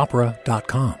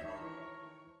sfopera.com.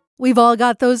 We've all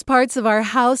got those parts of our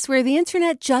house where the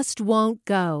internet just won't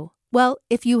go. Well,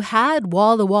 if you had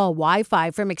wall-to-wall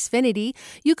Wi-Fi from Xfinity,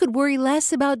 you could worry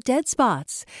less about dead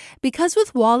spots. Because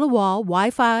with wall-to-wall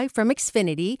Wi-Fi from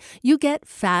Xfinity, you get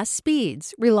fast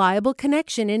speeds, reliable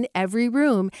connection in every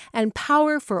room, and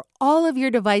power for all of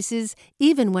your devices,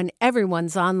 even when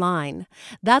everyone's online.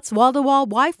 That's wall-to-wall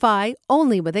Wi-Fi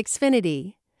only with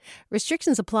Xfinity.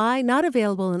 Restrictions apply, not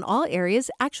available in all areas.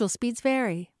 Actual speeds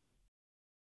vary.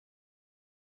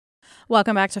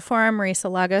 Welcome back to Forum.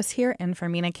 Marisa Lagos here in for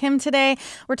Mina Kim today.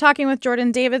 We're talking with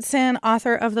Jordan Davidson,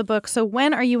 author of the book, So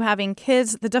When Are You Having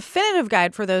Kids? The definitive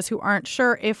guide for those who aren't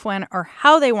sure if, when, or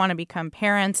how they want to become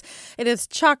parents. It is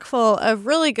chock full of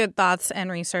really good thoughts and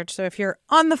research. So if you're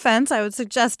on the fence, I would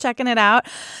suggest checking it out.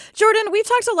 Jordan, we've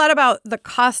talked a lot about the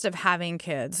cost of having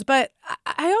kids, but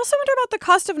I also wonder about the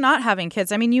cost of not having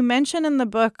kids. I mean, you mentioned in the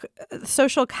book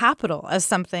social capital as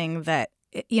something that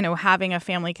having a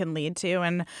family can lead to.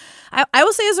 And I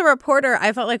will say as a reporter,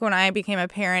 I felt like when I became a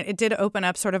parent, it did open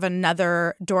up sort of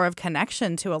another door of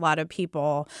connection to a lot of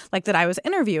people like that I was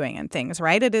interviewing and things,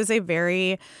 right? It is a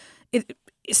very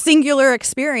singular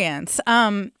experience.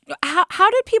 How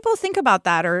did people think about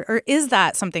that? Or is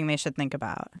that something they should think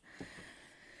about?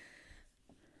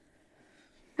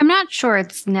 I'm not sure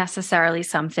it's necessarily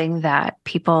something that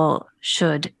people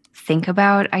should think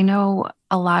about. I know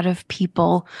a lot of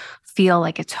people feel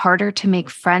like it's harder to make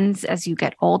friends as you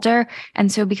get older. And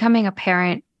so becoming a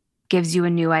parent gives you a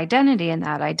new identity. And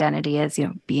that identity is,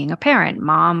 being a parent,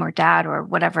 mom or dad, or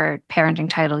whatever parenting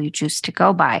title you choose to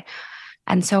go by.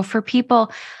 And so for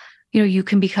people, you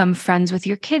can become friends with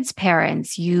your kids'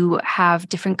 parents. You have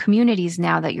different communities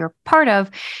now that you're part of.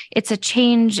 It's a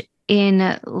change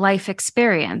in life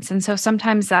experience. And so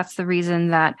sometimes that's the reason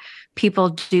that people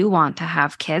do want to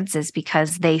have kids, is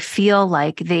because they feel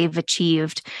like they've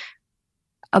achieved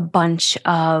a bunch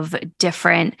of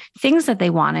different things that they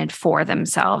wanted for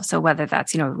themselves. So whether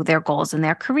that's, their goals in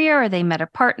their career, or they met a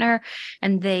partner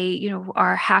and they,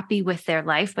 are happy with their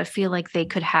life, but feel like they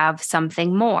could have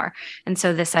something more. And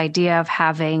so this idea of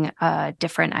having a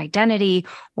different identity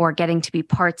or getting to be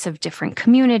parts of different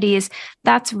communities,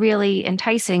 that's really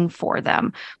enticing for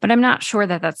them. But I'm not sure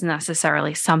that that's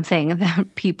necessarily something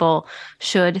that people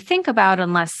should think about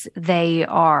unless they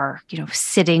are,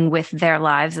 sitting with their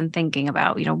lives and thinking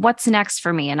about, what's next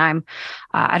for me? And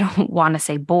I don't want to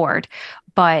say bored,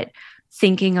 but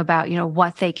thinking about,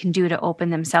 what they can do to open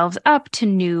themselves up to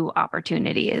new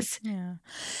opportunities. Yeah.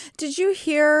 Did you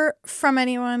hear from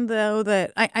anyone, though,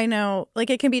 that I know,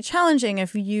 like, it can be challenging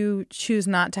if you choose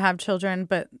not to have children,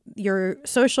 but your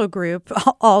social group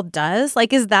all does?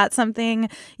 Like, is that something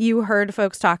you heard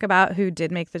folks talk about who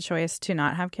did make the choice to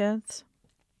not have kids?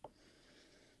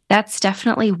 That's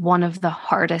definitely one of the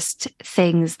hardest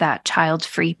things that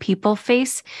child-free people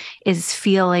face, is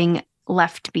feeling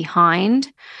left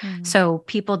behind. Mm-hmm. So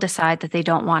people decide that they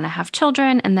don't want to have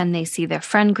children, and then they see their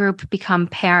friend group become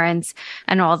parents,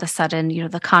 and all of a sudden,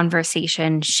 the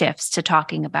conversation shifts to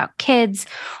talking about kids.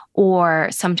 Or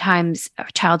sometimes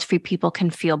child-free people can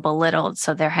feel belittled.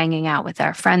 So they're hanging out with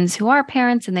their friends who are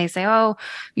parents, and they say, oh,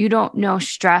 you don't know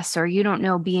stress, or you don't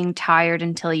know being tired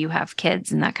until you have kids.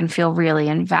 And that can feel really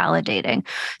invalidating.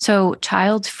 So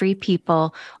child-free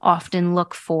people often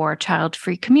look for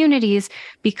child-free communities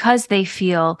because they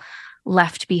feel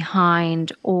left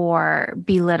behind or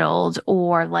belittled,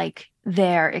 or like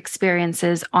their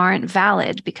experiences aren't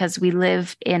valid, because we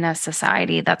live in a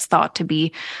society that's thought to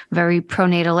be very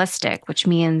pronatalistic, which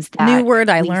means that— New word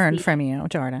I learned from you,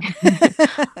 Jordan.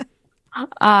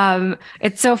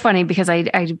 It's so funny because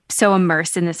I'm so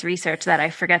immersed in this research that I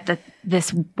forget that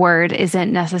this word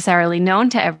isn't necessarily known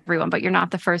to everyone, but you're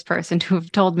not the first person to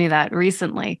have told me that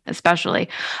recently, especially.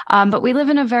 But we live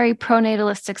in a very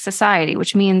pronatalistic society,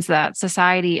 which means that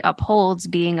society upholds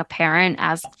being a parent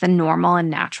as the normal and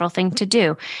natural thing to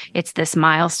do. It's this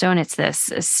milestone. It's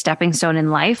this stepping stone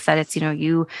in life that it's,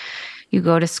 you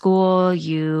go to school,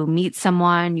 you meet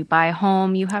someone, you buy a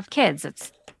home, you have kids.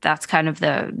 That's kind of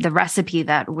the recipe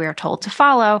that we're told to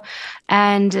follow.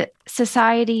 And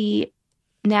society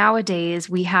nowadays,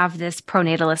 we have this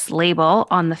pronatalist label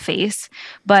on the face,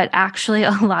 but actually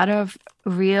a lot of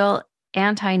real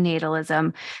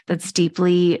antinatalism that's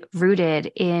deeply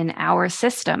rooted in our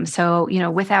system. So,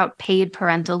 without paid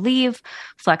parental leave,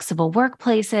 flexible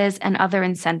workplaces, and other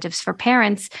incentives for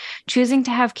parents, choosing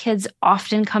to have kids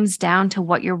often comes down to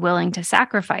what you're willing to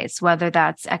sacrifice, whether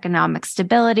that's economic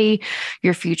stability,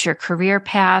 your future career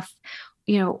path,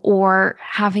 or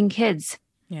having kids.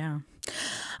 Yeah.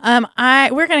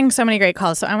 We're getting so many great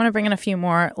calls, so I want to bring in a few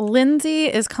more. Lindsay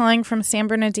is calling from San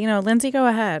Bernardino. Lindsay, go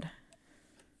ahead.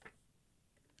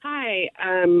 Hi.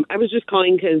 I was just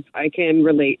calling because I can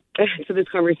relate to this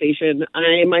conversation.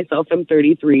 I myself am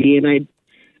 33, and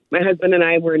my husband and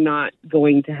I were not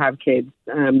going to have kids.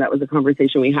 That was a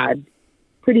conversation we had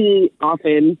pretty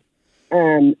often.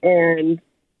 And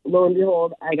lo and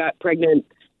behold, I got pregnant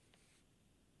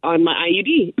on my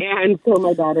IUD. And so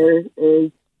my daughter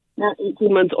is now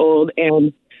 18 months old.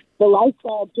 And the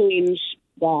lifestyle change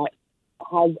that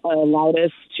has allowed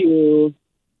us to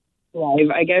thrive,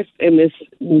 I guess, in this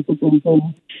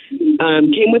situation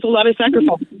came with a lot of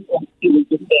sacrifice.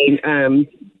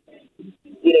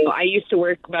 I used to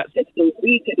work about 6 days a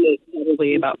week and make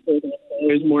probably about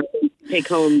 $4 more to take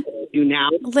home than I do now.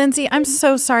 Lindsay, I'm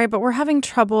so sorry, but we're having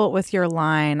trouble with your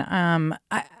line. I'm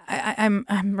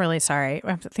really sorry.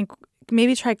 I think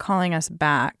maybe try calling us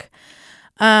back.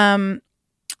 Jordan,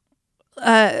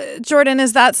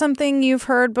 is that something you've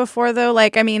heard before, though?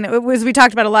 As we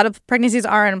talked about, a lot of pregnancies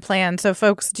are unplanned, so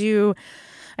folks do,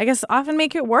 I guess, often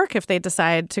make it work if they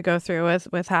decide to go through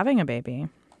with having a baby.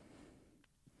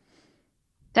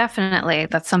 Definitely.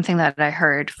 That's something that I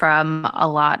heard from a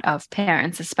lot of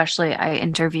parents, especially I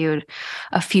interviewed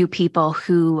a few people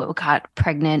who got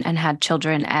pregnant and had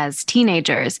children as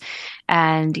teenagers,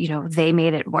 and, they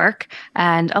made it work.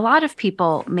 And a lot of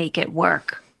people make it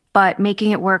work, but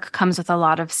making it work comes with a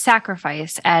lot of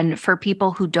sacrifice. And for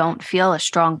people who don't feel a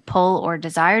strong pull or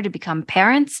desire to become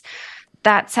parents,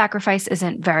 that sacrifice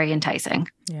isn't very enticing.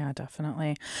 Yeah,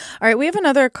 definitely. All right, we have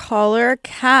another caller,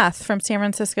 Kath from San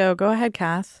Francisco. Go ahead,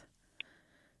 Kath.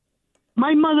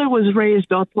 My mother was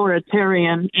raised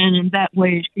authoritarian, and in that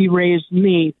way, she raised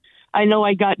me. I know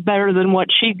I got better than what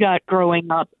she got growing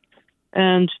up,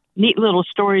 and neat little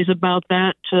stories about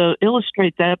that to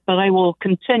illustrate that, but I will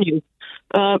continue.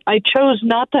 I chose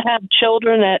not to have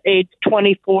children at age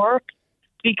 24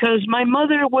 because my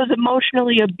mother was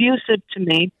emotionally abusive to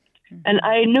me. And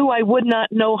I knew I would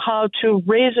not know how to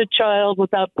raise a child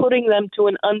without putting them to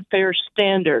an unfair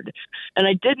standard. And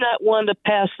I did not want to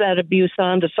pass that abuse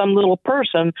on to some little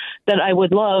person that I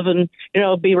would love and,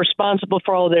 be responsible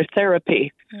for all their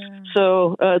therapy. Yeah.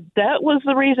 So that was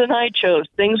the reason I chose.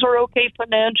 Things were okay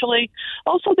financially.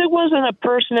 Also, there wasn't a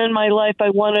person in my life I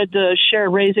wanted to share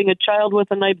raising a child with,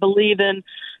 and I believe in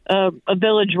a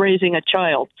village raising a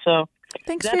child. So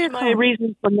Thanks that's for your my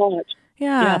reason for that.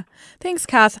 Yeah. Thanks,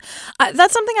 Kath.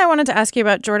 That's something I wanted to ask you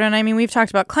about, Jordan. I mean, we've talked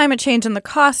about climate change and the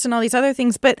cost and all these other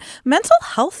things, but mental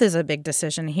health is a big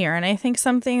decision here. And I think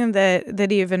something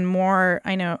that even more,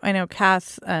 I know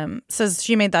Kath says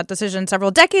she made that decision several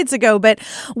decades ago, but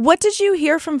what did you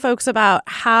hear from folks about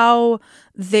how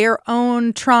their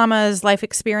own traumas, life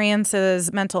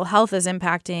experiences, mental health is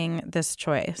impacting this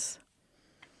choice?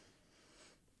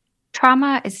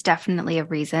 Trauma is definitely a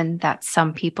reason that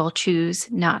some people choose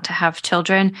not to have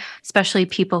children, especially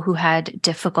people who had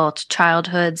difficult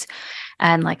childhoods.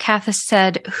 And like Kath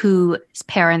said, whose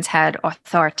parents had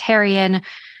authoritarian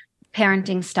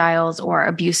parenting styles or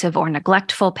abusive or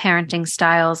neglectful parenting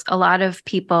styles. A lot of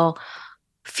people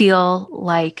feel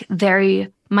like they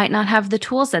might not have the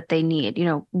tools that they need.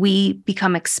 We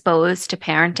become exposed to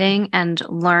parenting and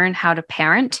learn how to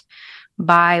parent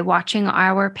by watching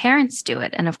our parents do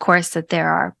it. And of course, that there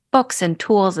are books and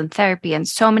tools and therapy and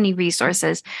so many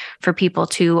resources for people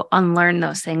to unlearn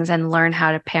those things and learn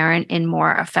how to parent in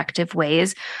more effective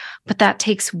ways. But that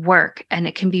takes work, and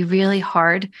it can be really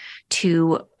hard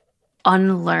to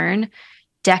unlearn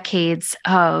decades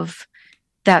of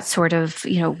that sort of,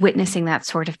 witnessing that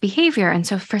sort of behavior. And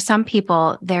so for some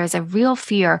people, there's a real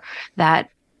fear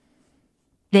that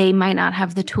they might not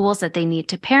have the tools that they need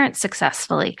to parent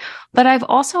successfully. But I've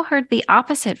also heard the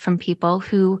opposite from people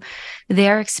who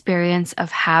their experience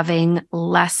of having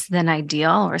less than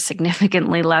ideal or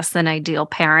significantly less than ideal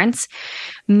parents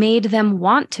made them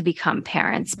want to become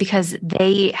parents because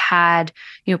they had,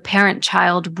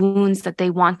 parent-child wounds that they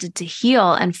wanted to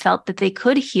heal and felt that they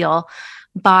could heal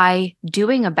by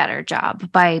doing a better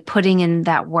job, by putting in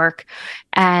that work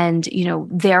and,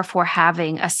 therefore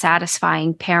having a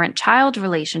satisfying parent-child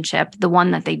relationship, the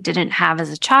one that they didn't have as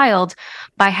a child,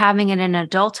 by having it in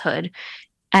adulthood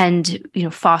and,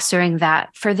 fostering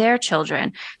that for their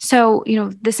children. So,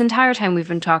 this entire time we've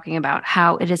been talking about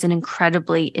how it is an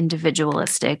incredibly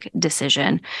individualistic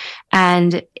decision,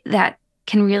 and that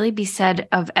can really be said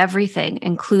of everything,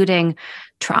 including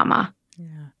trauma.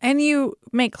 And you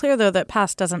make clear, though, that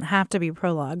past doesn't have to be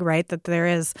prologue, right? That there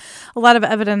is a lot of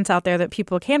evidence out there that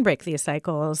people can break these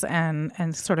cycles and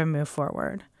sort of move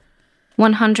forward.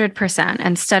 100%.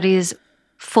 And studies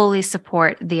fully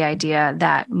support the idea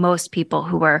that most people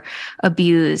who were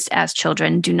abused as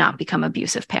children do not become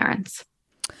abusive parents.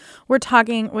 We're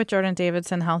talking with Jordan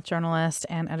Davidson, health journalist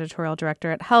and editorial director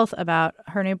at Health, about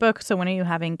her new book, So When Are You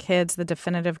Having Kids? The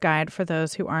Definitive Guide for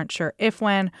Those Who Aren't Sure If,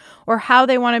 When, or How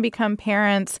They Want to Become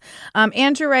Parents.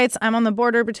 Andrew writes, I'm on the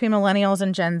border between millennials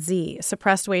and Gen Z.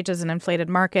 Suppressed wages and inflated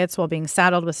markets while being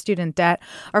saddled with student debt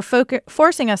are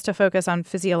forcing us to focus on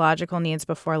physiological needs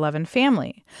before love and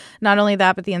family. Not only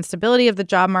that, but the instability of the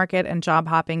job market and job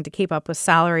hopping to keep up with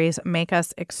salaries make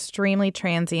us extremely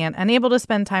transient, unable to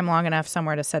spend time long enough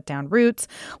somewhere to set down roots.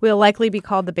 We'll likely be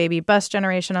called the baby bust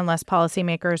generation unless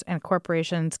policymakers and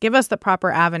corporations give us the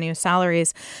proper avenue,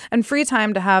 salaries, and free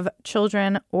time to have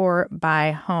children or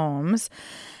buy homes.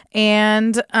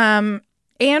 And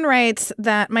Anne writes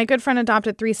that my good friend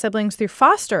adopted 3 siblings through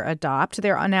Foster Adopt.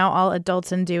 They're now all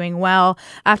adults and doing well.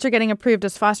 After getting approved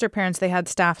as foster parents, they had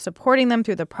staff supporting them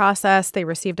through the process. They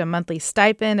received a monthly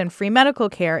stipend and free medical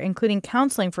care, including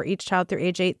counseling for each child through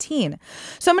age 18.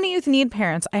 So many youth need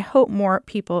parents. I hope more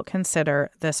people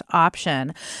consider this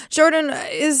option. Jordan,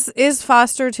 is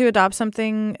foster to adopt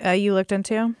something you looked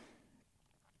into?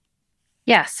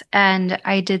 Yes, and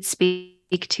I did speak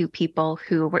to people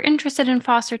who were interested in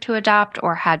foster to adopt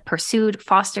or had pursued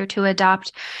foster to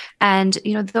adopt. And,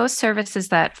 those services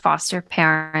that foster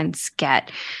parents get,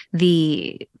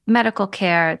 the medical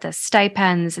care, the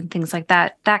stipends and things like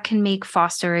that, that can make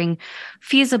fostering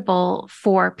feasible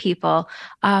for people.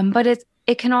 But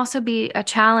it can also be a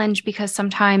challenge because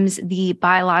sometimes the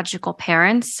biological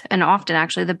parents, and often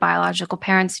actually the biological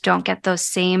parents, don't get those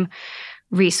same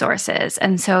resources.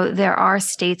 And so there are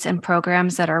states and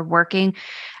programs that are working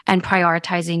and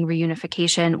prioritizing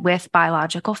reunification with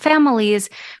biological families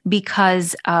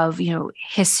because of,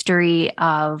 history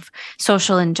of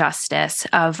social injustice,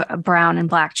 of brown and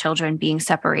Black children being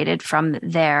separated from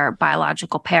their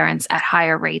biological parents at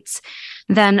higher rates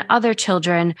than other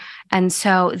children. And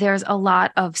so there's a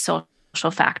lot of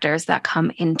social factors that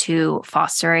come into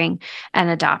fostering and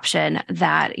adoption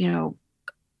that,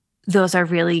 those are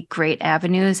really great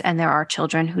avenues, and there are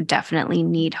children who definitely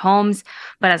need homes.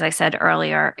 But as I said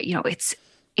earlier, it's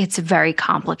a very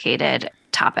complicated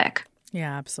topic.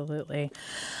 Yeah, absolutely.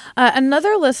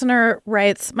 Another listener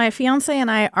writes, my fiance and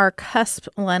I are cusp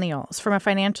millennials. From a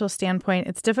financial standpoint,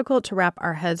 it's difficult to wrap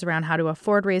our heads around how to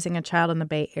afford raising a child in the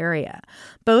Bay Area.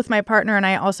 Both my partner and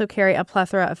I also carry a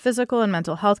plethora of physical and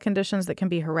mental health conditions that can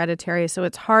be hereditary, so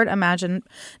it's hard imagining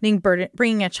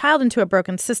bringing a child into a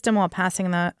broken system while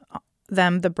passing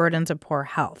them the burdens of poor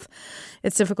health.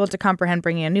 It's difficult to comprehend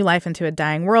bringing a new life into a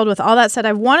dying world. With all that said,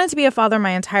 I've wanted to be a father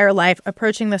my entire life.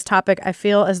 Approaching this topic, I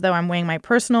feel as though I'm weighing my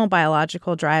personal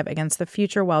biological drive against the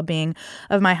future well-being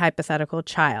of my hypothetical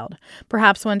child.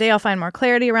 Perhaps one day I'll find more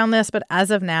clarity around this, but as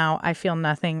of now, I feel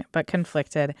nothing but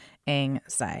conflicted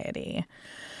anxiety.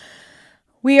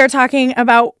 We are talking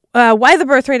about why the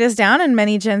birth rate is down, and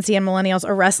many Gen Z and millennials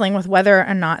are wrestling with whether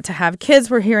or not to have kids.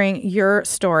 We're hearing your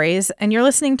stories, and you're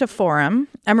listening to Forum.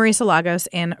 I'm Marisa Lagos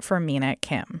in for Mina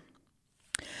Kim.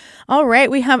 All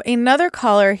right, we have another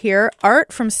caller here,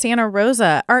 Art from Santa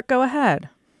Rosa. Art, go ahead.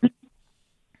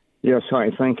 Yes,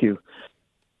 hi, thank you.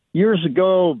 Years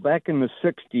ago, back in the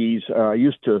 60s, I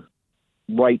used to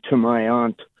write to my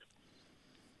aunt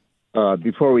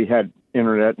before we had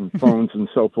internet and phones and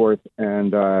so forth,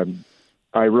 and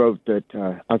I wrote that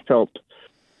I felt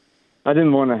I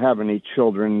didn't want to have any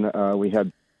children. We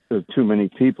had too many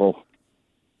people.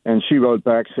 And she wrote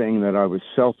back saying that I was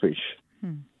selfish.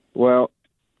 Well,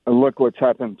 look what's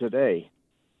happened today.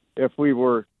 If we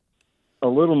were a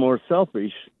little more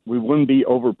selfish, we wouldn't be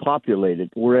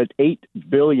overpopulated. We're at 8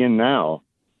 billion now.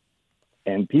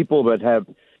 And people that have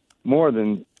more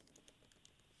than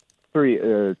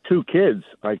 2 kids,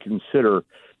 I consider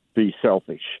be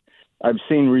selfish. I've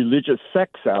seen religious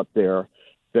sects out there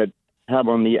that have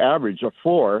on the average of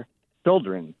 4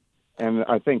 children. And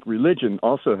I think religion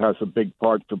also has a big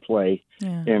part to play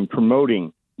in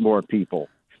promoting more people.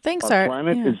 Thanks, Our Art.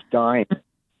 planet is dying.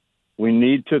 We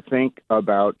need to think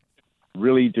about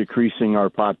really decreasing our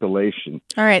population.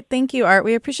 All right. Thank you, Art.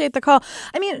 We appreciate the call.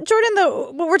 I mean, Jordan,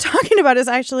 though, what we're talking about is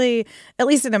actually, at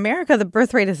least in America, the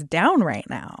birth rate is down right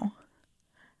now.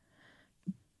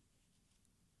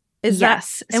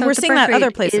 Yes. And we're seeing that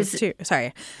other places too.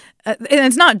 Sorry. And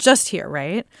it's not just here,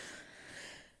 right?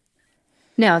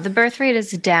 No, the birth rate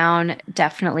is down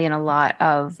definitely in a lot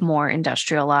of more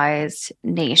industrialized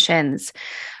nations.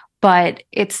 But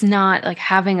it's not like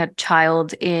having a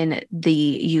child in the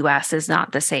U.S. is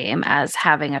not the same as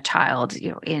having a child,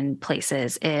 in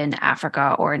places in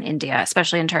Africa or in India,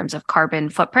 especially in terms of carbon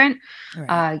footprint.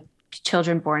 Right.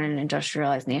 children born in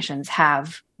industrialized nations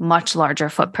have much larger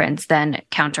footprints than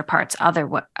counterparts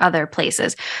other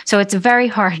places. So it's very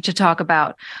hard to talk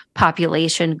about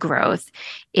population growth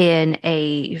in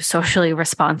a socially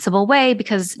responsible way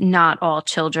because not all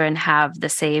children have the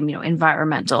same,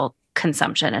 environmental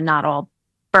consumption, and not all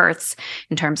births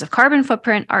in terms of carbon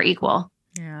footprint are equal.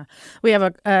 Yeah. We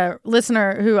have a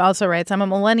listener who also writes, I'm a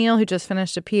millennial who just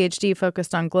finished a PhD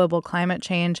focused on global climate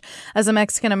change. As a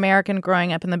Mexican American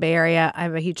growing up in the Bay Area, I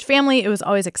have a huge family. It was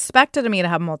always expected of me to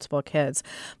have multiple kids.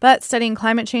 But studying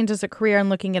climate change as a career and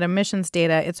looking at emissions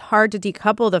data, it's hard to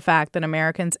decouple the fact that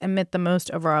Americans emit the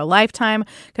most over our lifetime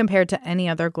compared to any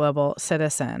other global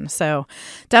citizen. So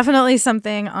definitely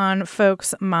something on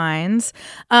folks' minds.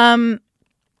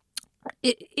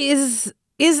 Is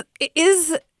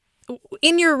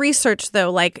in your research,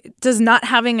 though, does not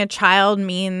having a child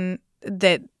mean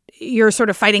that you're sort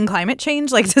of fighting climate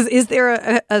change? Is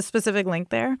there a specific link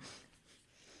there?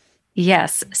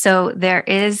 Yes. So there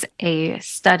is a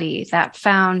study that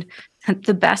found that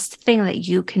the best thing that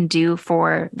you can do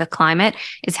for the climate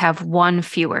is have one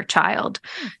fewer child.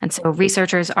 And so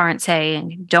researchers aren't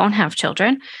saying don't have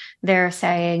children. They're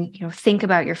saying, think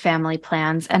about your family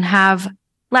plans and have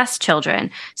less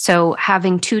children. So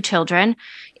having 2 children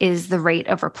is the rate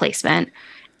of replacement,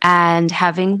 and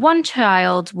having 1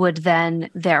 child would then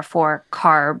therefore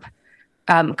curve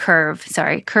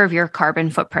your carbon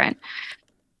footprint,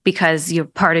 because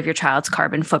part of your child's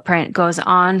carbon footprint goes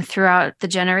on throughout the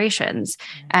generations.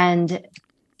 And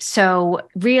so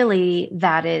really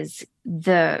that is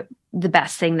the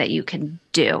best thing that you can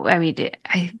do. I mean,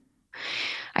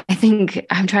 I think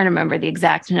I'm trying to remember the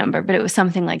exact number, but it was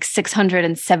something like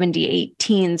 678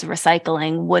 teens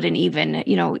recycling wouldn't even,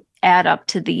 add up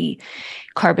to the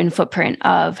carbon footprint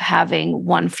of having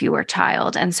 1 fewer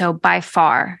child. And so by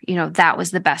far, that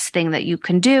was the best thing that you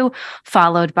can do,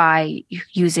 followed by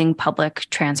using public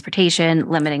transportation,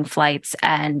 limiting flights,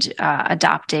 and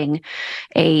adopting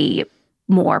a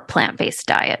more plant-based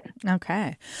diet.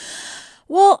 Okay.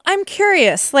 Well, I'm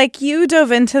curious, you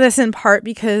dove into this in part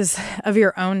because of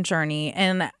your own journey.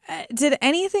 And did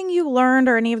anything you learned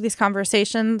or any of these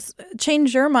conversations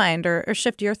change your mind or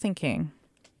shift your thinking?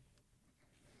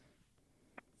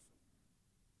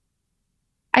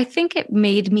 I think it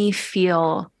made me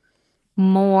feel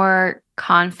more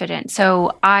confident.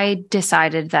 So I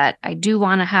decided that I do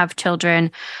want to have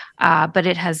children, but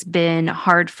it has been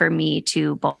hard for me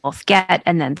to both get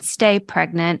and then stay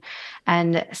pregnant.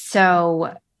 And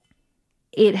so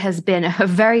it has been a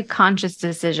very conscious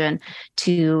decision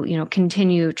to,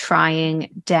 continue trying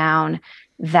down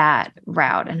that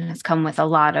route. And it has come with a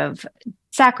lot of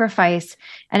sacrifice,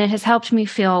 and it has helped me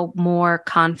feel more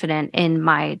confident in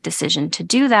my decision to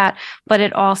do that. But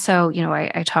it also,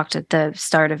 I talked at the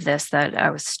start of this that I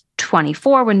was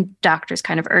 24 when doctors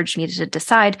kind of urged me to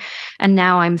decide, and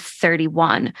now I'm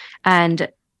 31. And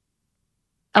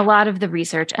a lot of the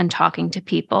research and talking to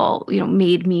people,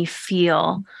 made me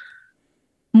feel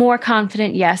more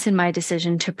confident, yes, in my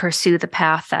decision to pursue the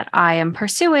path that I am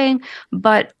pursuing,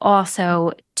 but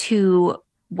also to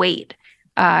wait.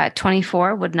 24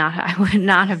 I would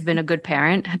not have been a good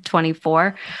parent at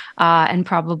 24. And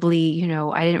probably,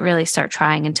 I didn't really start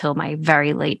trying until my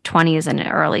very late 20s and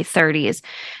early 30s.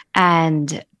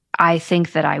 And I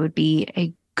think that I would be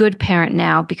a good parent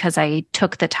now because I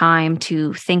took the time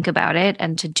to think about it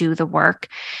and to do the work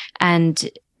and,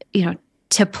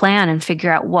 to plan and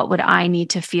figure out what would I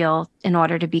need to feel in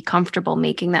order to be comfortable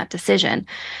making that decision.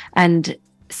 And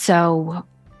so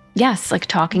yes,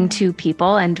 talking to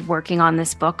people and working on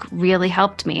this book really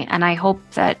helped me. And I hope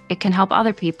that it can help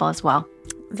other people as well.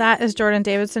 That is Jordan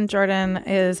Davidson. Jordan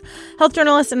is health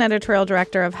journalist and editorial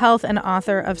director of Health and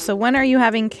author of So When Are You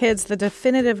Having Kids? The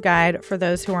definitive guide for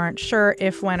those who aren't sure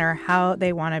if, when, or how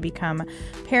they want to become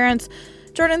parents.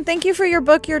 Jordan, thank you for your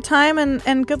book, your time,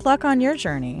 and good luck on your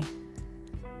journey.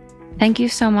 Thank you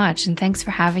so much. And thanks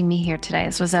for having me here today.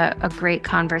 This was a great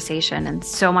conversation. And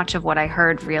so much of what I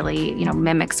heard really,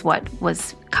 mimics what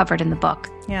was covered in the book.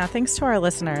 Yeah, thanks to our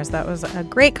listeners. That was a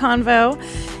great convo.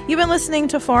 You've been listening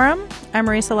to Forum. I'm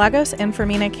Marisa Lagos in for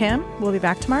Mina Kim. We'll be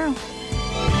back tomorrow.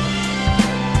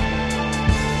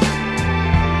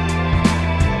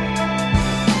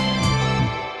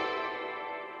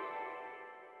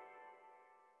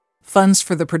 Funds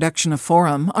for the production of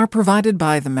Forum are provided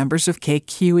by the members of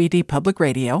KQED Public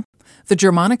Radio, the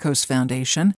Germanicos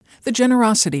Foundation, the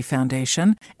Generosity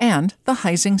Foundation, and the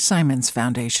Heising Simons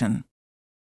Foundation.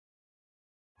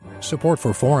 Support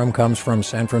for Forum comes from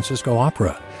San Francisco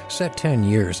Opera. Set 10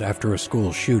 years after a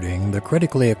school shooting, the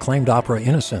critically acclaimed opera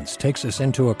Innocence takes us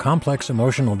into a complex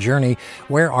emotional journey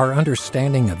where our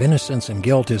understanding of innocence and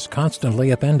guilt is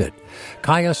constantly upended.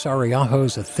 Kaya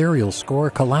Sariaho's ethereal score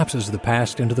collapses the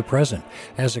past into the present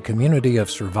as a community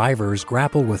of survivors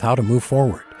grapple with how to move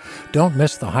forward. Don't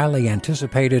miss the highly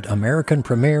anticipated American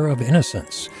premiere of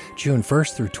Innocence, June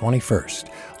 1st through 21st.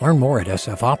 Learn more at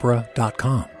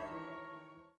sfopera.com.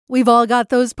 We've all got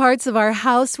those parts of our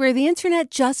house where the internet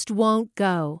just won't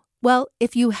go. Well,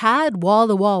 if you had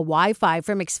wall-to-wall Wi-Fi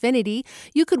from Xfinity,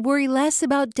 you could worry less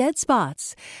about dead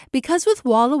spots. Because with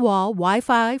wall-to-wall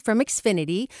Wi-Fi from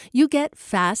Xfinity, you get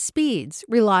fast speeds,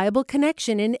 reliable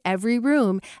connection in every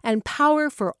room, and power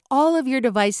for all of your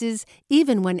devices,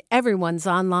 even when everyone's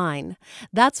online.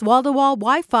 That's wall-to-wall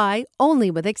Wi-Fi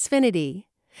only with Xfinity.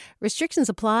 Restrictions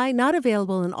apply, not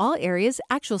available in all areas.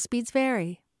 Actual speeds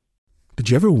vary. Did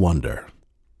you ever wonder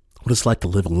what it's like to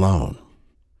live alone,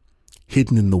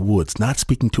 hidden in the woods, not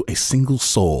speaking to a single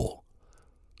soul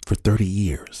for 30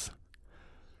 years?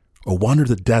 Or wander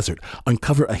the desert,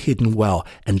 uncover a hidden well,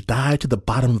 and dive to the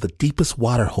bottom of the deepest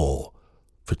water hole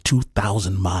for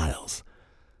 2,000 miles?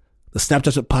 The Snap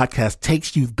Judgment Podcast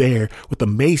takes you there with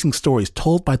amazing stories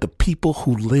told by the people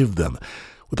who live them,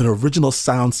 with an original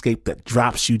soundscape that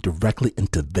drops you directly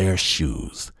into their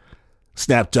shoes.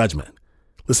 Snap Judgment.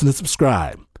 Listen and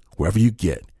subscribe wherever you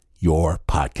get your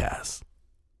podcasts.